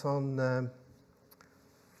debate on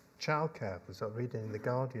childcare, was I was reading in The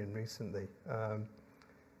Guardian recently,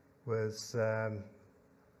 what's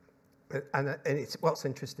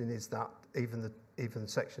interesting is that even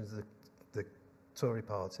sections of the Tory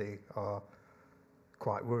party are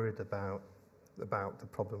quite worried about the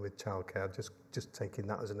problem with childcare, just taking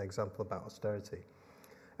that as an example about austerity,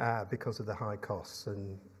 because of the high costs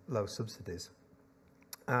and low subsidies.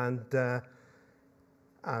 And they're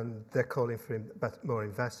calling for more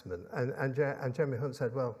investment. And Jeremy Hunt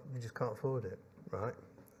said, well, we just can't afford it, right?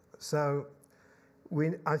 So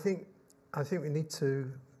I think we need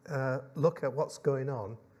to look at what's going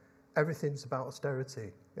on. Everything's about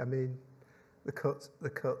austerity. I mean, the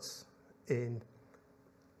cuts in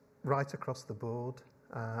right across the board,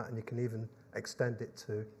 and you can even extend it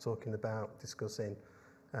to discussing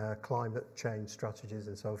climate change strategies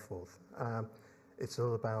and so forth. It's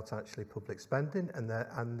all about actually public spending and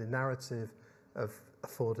the narrative of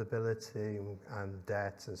affordability and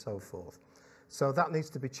debt and so forth. So that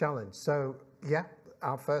needs to be challenged. So yeah,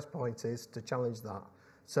 our first point is to challenge that.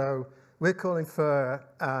 So we're calling for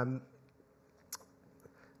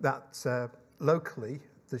that locally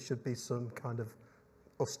there should be some kind of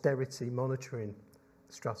austerity monitoring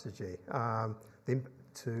strategy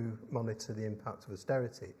to monitor the impact of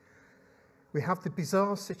austerity. We have the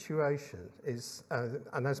bizarre situation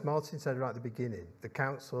and as Martin said right at the beginning, the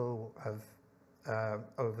council have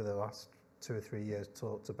over the last 2 or 3 years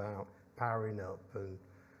talked about powering up and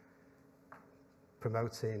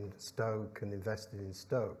promoting Stoke and investing in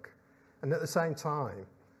Stoke. And at the same time,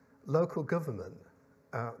 local government,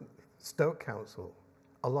 Stoke Council,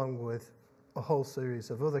 along with a whole series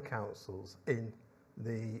of other councils in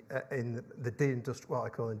the what I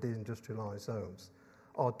call deindustrialised zones,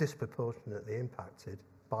 are disproportionately impacted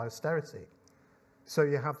by austerity. So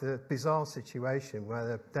you have the bizarre situation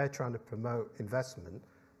where they're trying to promote investment.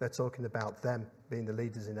 They're talking about them being the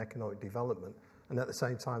leaders in economic development, and at the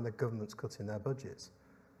same time, the government's cutting their budgets.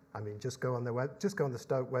 I mean, just go on the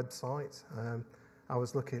Stoke website.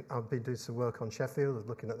 I've been doing some work on Sheffield. I was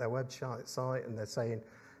looking at their website, and they're saying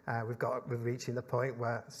we're reaching the point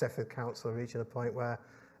where Sheffield Council are reaching a point where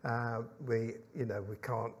we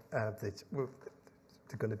can't.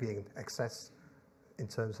 They're going to be in excess in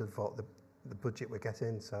terms of what the budget we're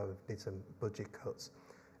getting, so we need some budget cuts.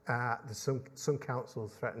 There's some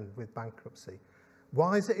councils threatened with bankruptcy.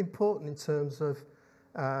 Why is it important in terms of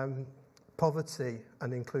poverty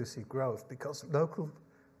and inclusive growth? Because local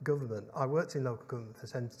government, I worked in local government for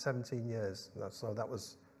 17 years, so that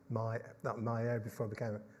was my area before I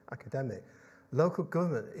became an academic. Local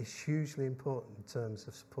government is hugely important in terms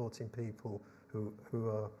of supporting people who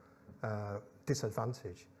are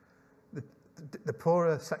disadvantaged. The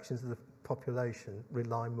poorer sections of the population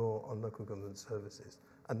rely more on local government services,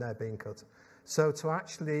 and they're being cut. So to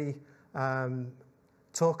actually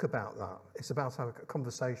talk about that, it's about having a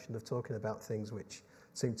conversation of talking about things which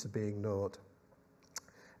seem to be ignored.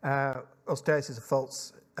 Austerity is a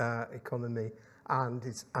false economy and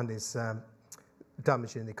is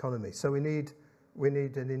damaging the economy. So we need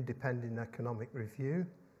an independent economic review,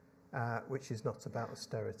 which is not about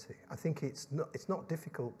austerity. I think it's not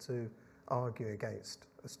difficult to argue against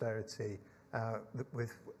austerity.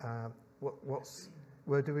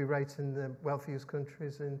 Where do we rate in the wealthiest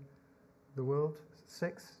countries in the world?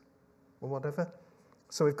 6 or whatever.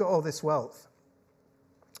 So we've got all this wealth.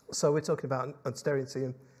 So we're talking about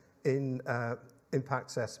austerity in impact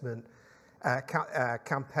assessment,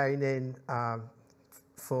 campaigning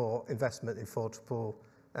for investment in affordable,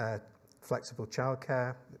 flexible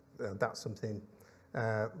childcare. That's something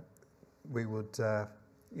we would,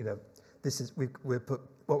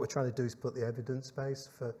 what we're trying to do is put the evidence base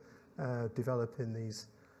for developing these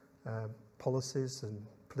policies and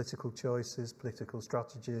political choices, political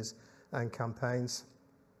strategies and campaigns.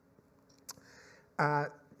 We're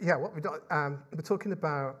talking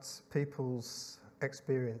about people's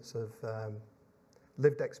experience of,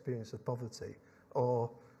 lived experience of poverty, or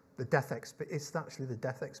the death experience. It's actually the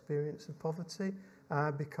death experience of poverty,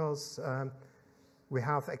 because we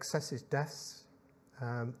have excessive deaths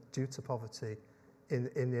due to poverty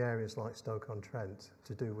in the areas like Stoke-on-Trent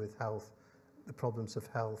to do with health, the problems of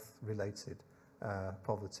health-related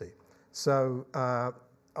poverty. So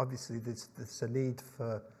obviously there's a need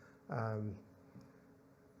for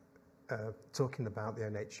talking about the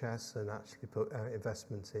NHS and actually put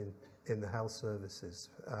investment in the health services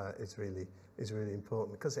is really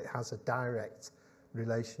important, because it has a direct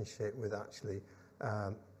relationship with actually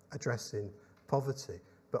addressing poverty,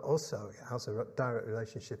 but also it has a direct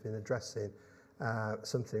relationship in addressing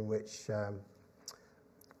something which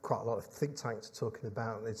quite a lot of think tanks are talking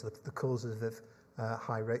about, is the causes of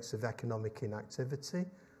high rates of economic inactivity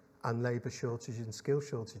and labour shortages and skill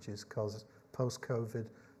shortages, because post-COVID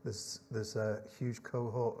there's a huge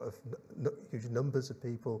cohort of huge numbers of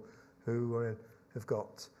people who have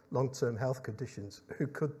got long-term health conditions who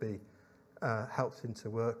could be helped into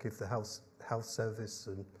work if the health service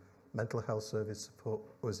and mental health service support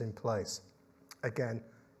was in place. Again,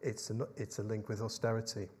 it's a link with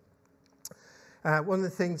austerity. One of the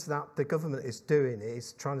things that the government is doing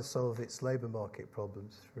is trying to solve its labour market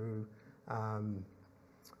problems through,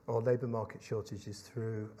 or labour market shortages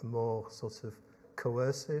through a more sort of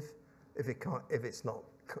coercive, if it's not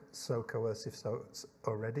so coercive so it's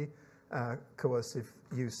already, coercive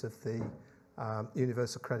use of the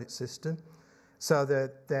universal credit system. So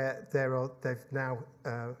they've now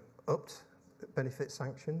upped benefit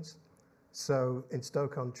sanctions. So in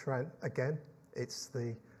Stoke-on-Trent, again, it's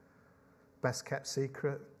the best kept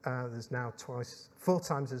secret. There's now 4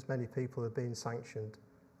 times as many people have been sanctioned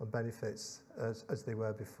on benefits as they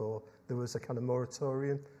were before. There was a kind of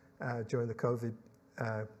moratorium during the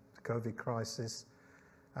COVID crisis.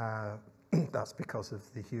 That's because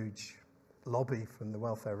of the huge lobby from the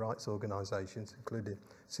welfare rights organisations, including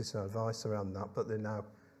Citizen Advice around that, but they now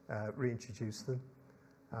reintroduced them.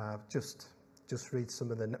 Just read some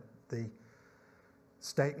of the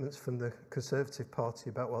statements from the Conservative Party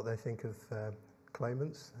about what they think of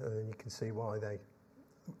claimants, and then you can see why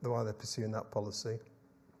they're pursuing that policy.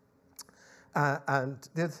 And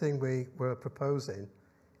the other thing we were proposing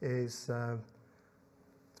is,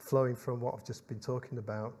 flowing from what I've just been talking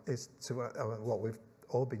about, is to what we've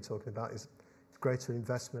all been talking about, is greater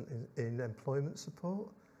investment in employment support,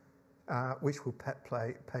 which will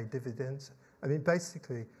pay dividends. I mean,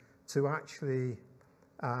 basically, to actually,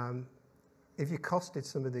 if you costed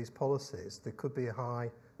some of these policies, there could be a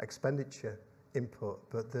high expenditure input,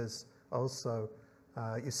 but there's also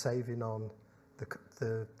you're saving on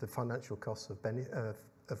the financial costs of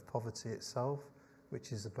poverty itself,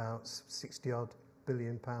 which is about 60-odd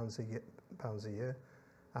billion pounds a year,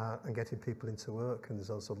 and getting people into work, and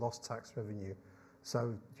there's also lost tax revenue.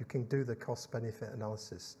 So you can do the cost-benefit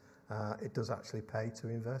analysis. It does actually pay to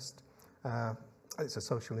invest. It's a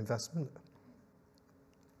social investment.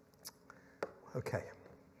 Okay,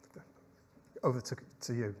 over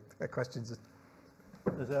to you. Questions?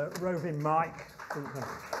 There's a roving mic.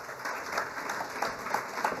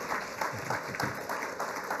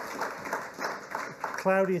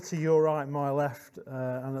 Claudia to your right, my left,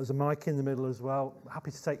 and there's a mic in the middle as well.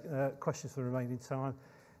 Happy to take questions for the remaining time.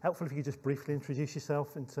 Helpful if you could just briefly introduce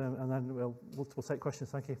yourself, and then we'll take questions.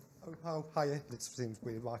 Thank you. Oh, hiya. This seems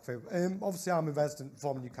weird, right through. Obviously, I'm a resident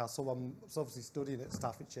from Newcastle. I'm obviously studying at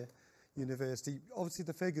Staffordshire University. Obviously,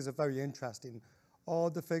 the figures are very interesting. Are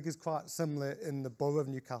the figures quite similar in the borough of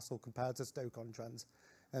Newcastle compared to Stoke-on-Trent?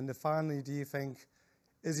 And finally, do you think,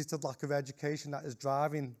 is it a lack of education that is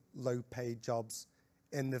driving low-paid jobs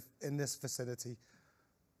in this vicinity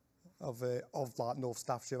of like North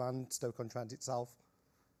Staffordshire and Stoke-on-Trent itself?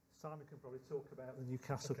 Simon can probably talk about the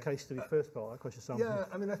Newcastle case study first part of that question. Simon. Yeah,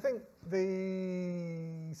 I mean, I think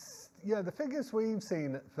the figures we've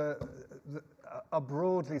seen are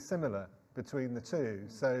broadly similar between the two.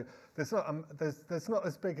 So there's not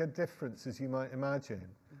as big a difference as you might imagine.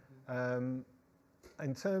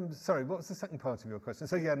 In terms, sorry, what was the second part of your question?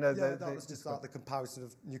 So yeah, no, that was just like the comparison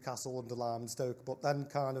of Newcastle under Lyme and Stoke, but then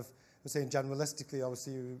kind of saying generalistically,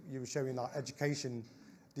 obviously you were showing that education.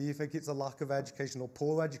 Do you think it's a lack of education or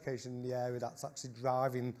poor education in the area that's actually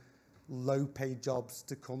driving low-paid jobs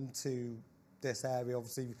to come to this area?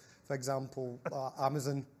 Obviously, for example,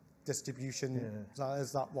 Amazon distribution. Yeah.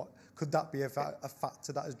 Is that what could that be a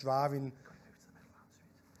factor that is driving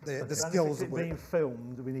the skills? If it's being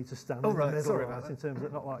filmed, we need to stand in the middle. Sorry about that. In terms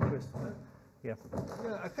of not like Chris. Yeah.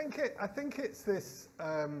 Yeah, I think it's this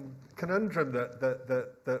conundrum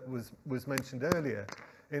that was mentioned earlier,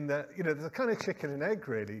 in that there's a kind of chicken and egg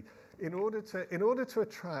really. In order to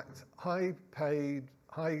attract high-paid,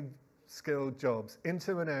 high-skilled jobs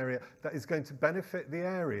into an area that is going to benefit the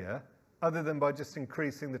area, other than by just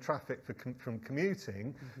increasing the traffic from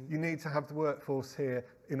commuting, you need to have the workforce here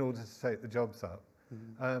in order to take the jobs up.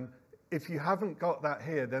 If you haven't got that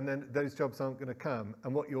here, then those jobs aren't going to come,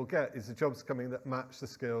 and what you'll get is the jobs coming that match the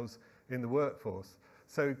skills in the workforce.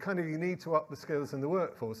 So kind of you need to up the skills in the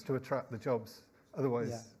workforce to attract the jobs,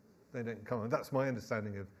 otherwise they don't come. And that's my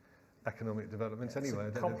understanding economic development It's anyway.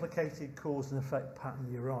 a complicated cause and effect pattern,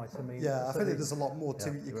 you're right. I mean, Yeah, I think there's a lot more to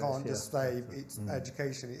it. You can't just say it's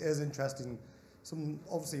education. It is interesting.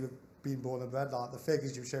 Obviously, with being born and bred, like the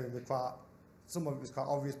figures you've shown were quite, some of it was quite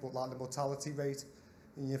obvious, but like the mortality rate,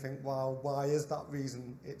 and you think, well, why is that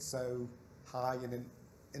reason it's so high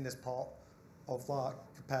in this part of like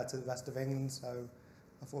compared to the rest of England? So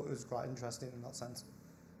I thought it was quite interesting in that sense.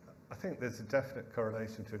 I think there's a definite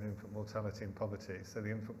correlation to an infant mortality and poverty. So the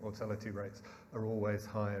infant mortality rates are always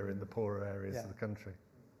higher in the poorer areas of the country.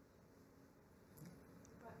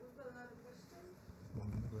 Right, we've got another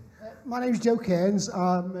question. My name's Joe Cairns.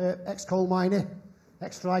 I'm ex-coal miner,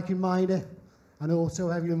 ex-striking miner, and also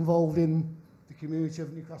heavily involved in the community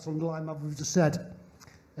of Newcastle under Lyme, as we've just said.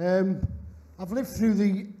 I've lived through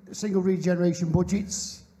the single regeneration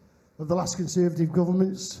budgets of the last Conservative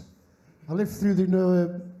governments. I lived through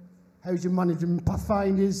the housing management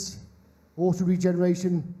pathfinders, auto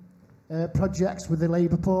regeneration projects with the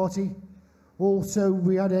Labour Party. Also,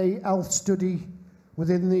 we had a health study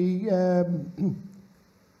within the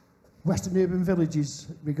Western urban villages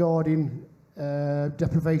regarding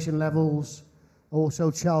deprivation levels, also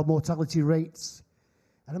child mortality rates.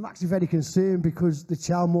 And I'm actually very concerned because the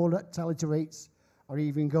child mortality rates are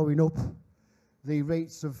even going up. The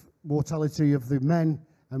rates of mortality of the men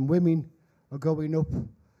and women are going up.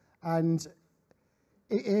 And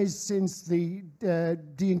it is since the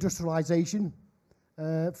deindustrialisation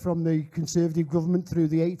from the Conservative government through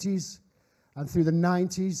the 80s and through the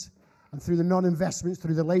 90s and through the non-investments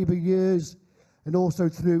through the Labour years and also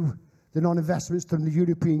through the non-investments from the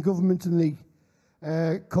European government in the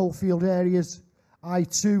coalfield areas, I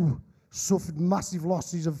too suffered massive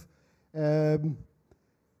losses of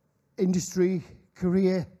industry,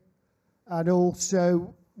 career, and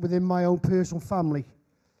also within my own personal family.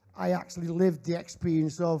 I actually lived the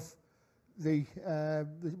experience of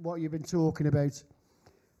what you've been talking about.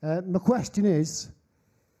 My question is,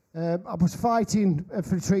 I was fighting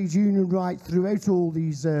for trade union right throughout all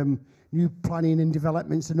these new planning and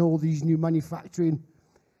developments and all these new manufacturing.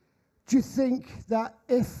 Do you think that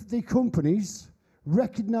if the companies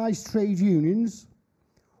recognise trade unions,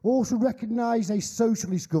 also recognise a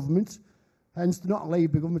socialist government, hence not a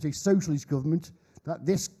Labour government, a socialist government, that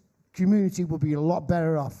this community will be a lot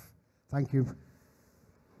better off? Thank you.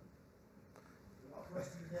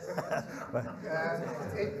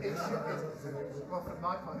 Well, from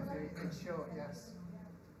my point of view, in short, yes.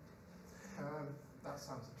 That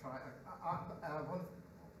sounds right.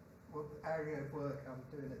 One area of work I'm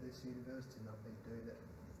doing at this university, and I've been doing it at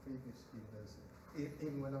the previous university,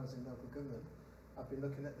 even when I was in local government, I've been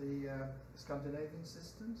looking at the Scandinavian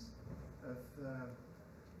systems of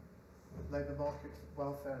labour market,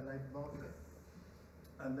 welfare and labour market.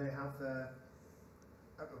 And they have,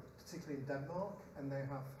 particularly in Denmark, and they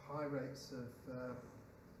have high rates of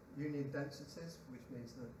union densities, which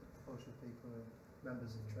means that the proportion of people are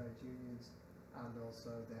members of trade unions, and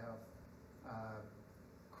also they have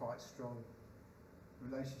quite strong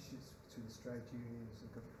relationships between the trade unions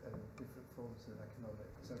and different forms of economic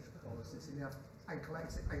and social policies, and you have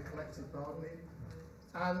collective bargaining.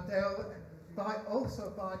 And they'll, by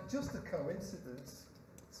just a coincidence,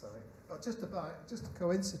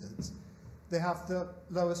 they have the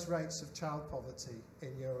lowest rates of child poverty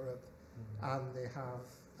in Europe, and they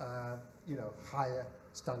have higher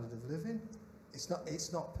standard of living. It's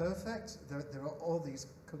not perfect. There are all these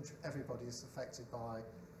countries. Everybody is affected by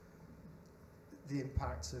the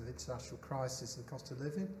impacts of international crisis and cost of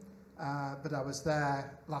living. But I was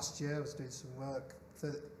there last year. I was doing some work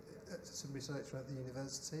for some research at the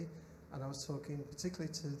university, and I was talking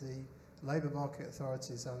particularly to the labour market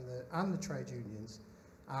authorities and the trade unions.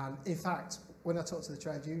 And in fact, when I talked to the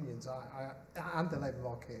trade unions and the labour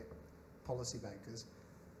market policy makers,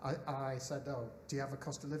 I said, "Oh, do you have a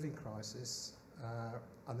cost of living crisis?"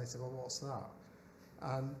 And they said, "Well, what's that?"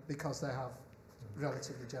 And because they have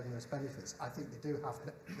relatively generous benefits, I think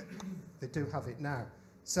they do have it now.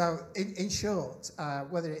 So, in short,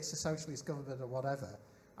 whether it's a socialist government or whatever,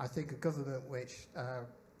 I think a government which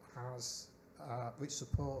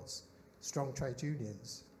supports strong trade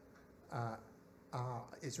unions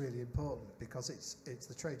is really important, because it's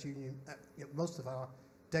the trade union. Most of our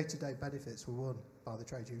day-to-day benefits were won by the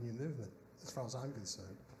trade union movement, as far as I'm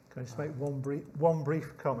concerned. Can I just make one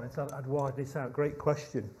brief comment? I'd widen this out. Great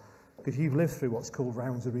question, because you've lived through what's called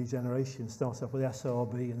rounds of regeneration. Start off with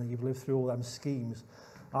SRB, and then you've lived through all them schemes.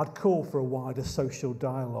 I'd call for a wider social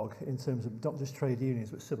dialogue in terms of not just trade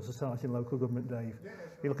unions, but civil society and local government, Dave.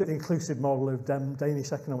 You look at the inclusive model of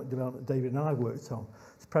Danish economic development David and I worked on.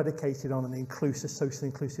 It's predicated on an inclusive, socially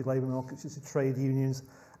inclusive labour market, which is the trade unions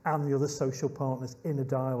and the other social partners in a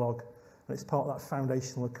dialogue. And it's part of that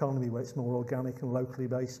foundational economy where it's more organic and locally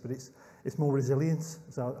based, but it's more resilient.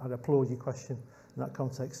 So I'd applaud your question in that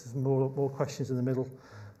context. There's more questions in the middle.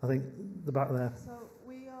 I think the back there. So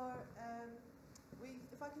we are,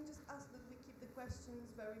 if I can just ask that we keep the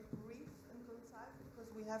questions very brief and concise,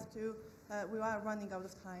 because we have to, we are running out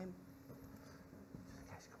of time.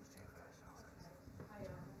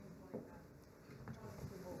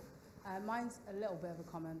 Mine's a little bit of a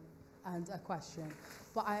comment and a question,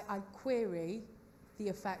 but I query the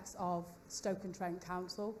effects of Stoke-on-Trent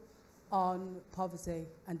Council on poverty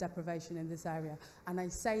and deprivation in this area. And I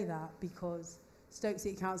say that because Stoke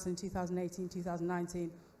City Council in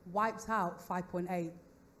 2018-2019 wiped out £5.8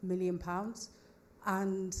 million,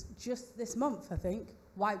 and just this month, I think,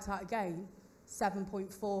 wiped out again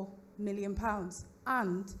 £7.4 million.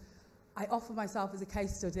 And I offer myself as a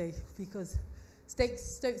case study because Stoke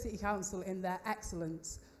City Council, in their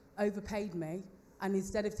excellence, overpaid me, and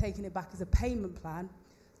instead of taking it back as a payment plan,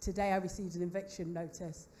 today I received an eviction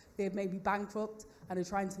notice. They have made me bankrupt and are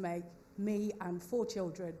trying to make me and 4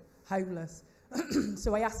 children homeless.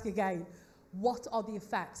 So I ask again, what are the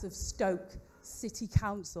effects of Stoke City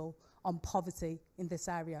Council on poverty in this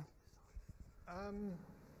area? Oh,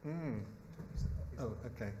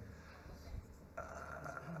 okay.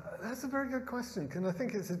 That's a very good question, and I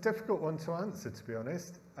think it's a difficult one to answer, to be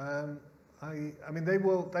honest. I mean, they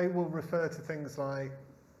will refer to things like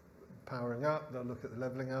powering up. They'll look at the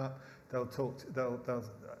levelling up. They'll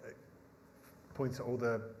point at all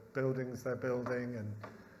the buildings they're building and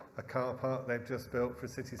a car park they've just built for a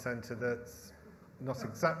city centre that's not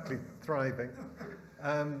exactly thriving.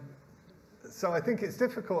 So I think it's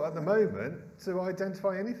difficult at the moment to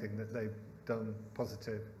identify anything that they've done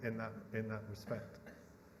positive in that respect.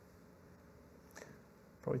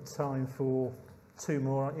 Probably time for 2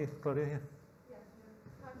 more, aren't you, Claudia? Yeah. Yeah,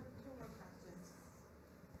 2 more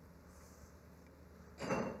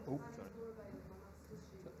questions. Oh,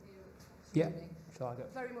 yeah, shall I go?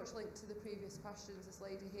 Very much linked to the previous questions, this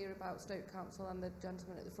lady here about Stoke Council and the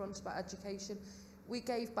gentleman at the front about education. We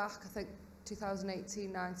gave back, I think,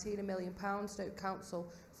 2018-19, £1 million. Stoke Council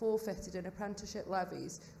forfeited in apprenticeship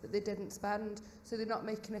levies that they didn't spend, so they're not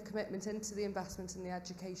making a commitment into the investment in the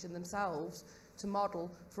education themselves to model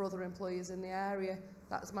for other employers in the area.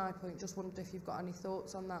 That's my point. Just wondered if you've got any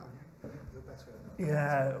thoughts on that.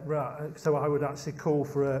 Yeah, right. So I would actually call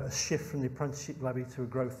for a shift from the apprenticeship levy to a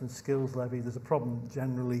growth and skills levy. There's a problem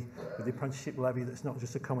generally with the apprenticeship levy that's not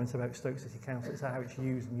just a comment about Stoke City Council, it's how it's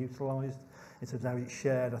used and utilised in terms of how it's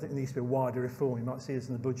shared. I think there needs to be a wider reform. You might see this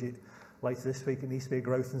in the budget later this week. It needs to be a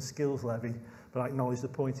growth and skills levy, but I acknowledge the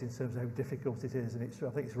point in terms of how difficult it is, and I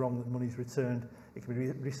think it's wrong that money's returned. It can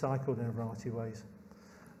be recycled in a variety of ways.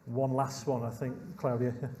 One last one, I think,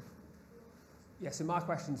 Claudia. Yeah, so my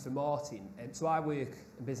question's for Martin. So I work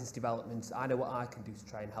in business development. I know what I can do to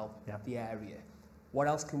try and help the area. What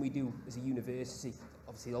else can we do as a university?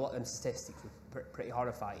 Obviously, a lot of them statistics are pretty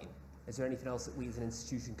horrifying. Is there anything else that we as an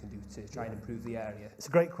institution can do to try and improve the area? It's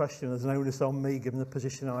a great question. There's an onus on me, given the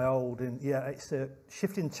position I hold. And yeah, it's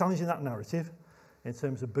shifting, challenging that narrative in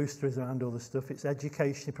terms of boosterism and other stuff. It's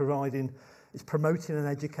education, it's promoting an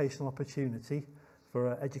educational opportunity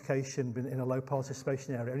for education in a low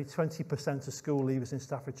participation area. Only 20% of school leavers in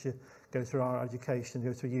Staffordshire go through our education,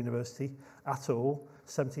 go to a university at all.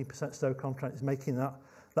 17% Stoke-on-Trent is making that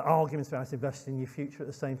argument about investing in your future at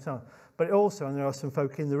the same time. But it also, and there are some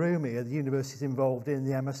folk in the room here, the university's involved in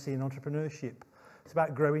the MSc in entrepreneurship. It's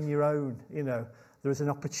about growing your own, There is an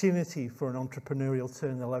opportunity for an entrepreneurial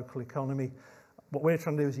turn in the local economy. What we're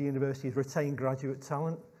trying to do as a university is retain graduate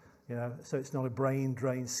talent, so it's not a brain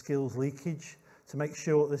drain, skills leakage, to make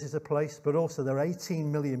sure this is a place. But also there are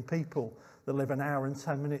 18 million people that live an hour and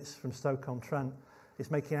 10 minutes from Stoke-on-Trent.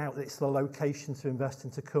 It's making out that it's the location to invest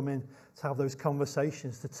in, to come in, to have those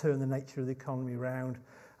conversations, to turn the nature of the economy around.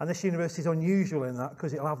 And this university is unusual in that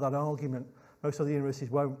because it'll have that argument. Most other universities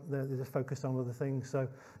won't. They're just focused on other things. So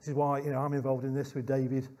this is why I'm involved in this with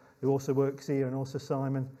David, who also works here, and also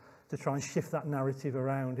Simon, to try and shift that narrative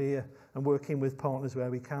around here and working with partners where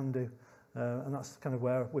we can do. And that's kind of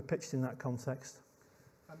where we're pitched in that context.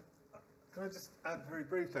 Can I just add very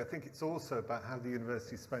briefly, I think it's also about how the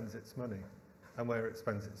university spends its money and where it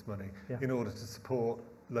spends its money in order to support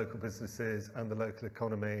local businesses and the local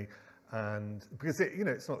economy. And because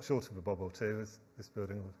it's not short of a bob or two, as this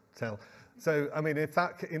building will tell. So I mean, if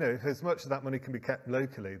that if as much of that money can be kept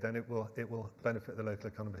locally, then it will benefit the local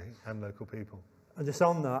economy and local people. And just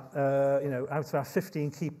on that, you know, out of our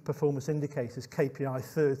 15 key performance indicators, KPI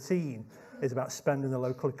 13 is about spending the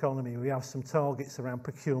local economy. We have some targets around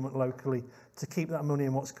procurement locally to keep that money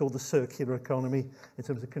in what's called the circular economy in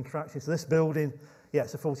terms of contraction. So this building, yeah,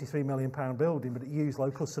 it's a £43 million building, but it used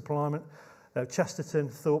local supplement. Chesterton,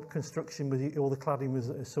 Thorpe Construction, all the cladding was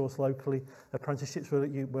sourced locally. Apprenticeships were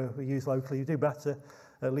used locally. You do better.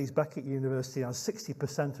 Leeds Beckett University has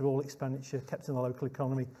 60% of all expenditure kept in the local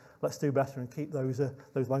economy. Let's do better and keep those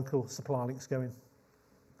local supply links going.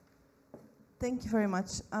 Thank you very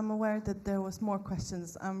much. I'm aware that there was more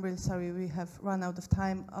questions. I'm really sorry we have run out of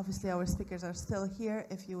time. Obviously, our speakers are still here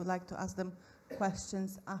if you would like to ask them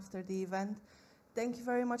questions after the event. Thank you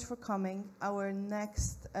very much for coming. Our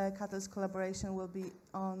next Catalyst collaboration will be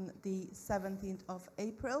on the 17th of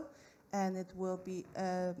April, and it will be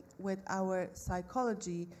with our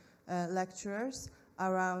psychology lecturers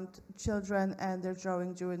around children and their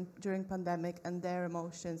drawing during pandemic and their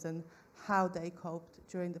emotions and how they coped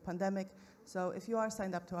during the pandemic. So if you are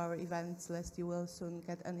signed up to our events list, you will soon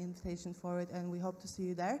get an invitation for it, and we hope to see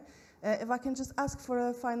you there. If I can just ask for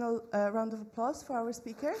a final round of applause for our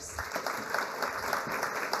speakers.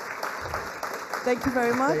 Thank you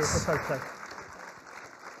very much.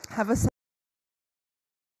 Have a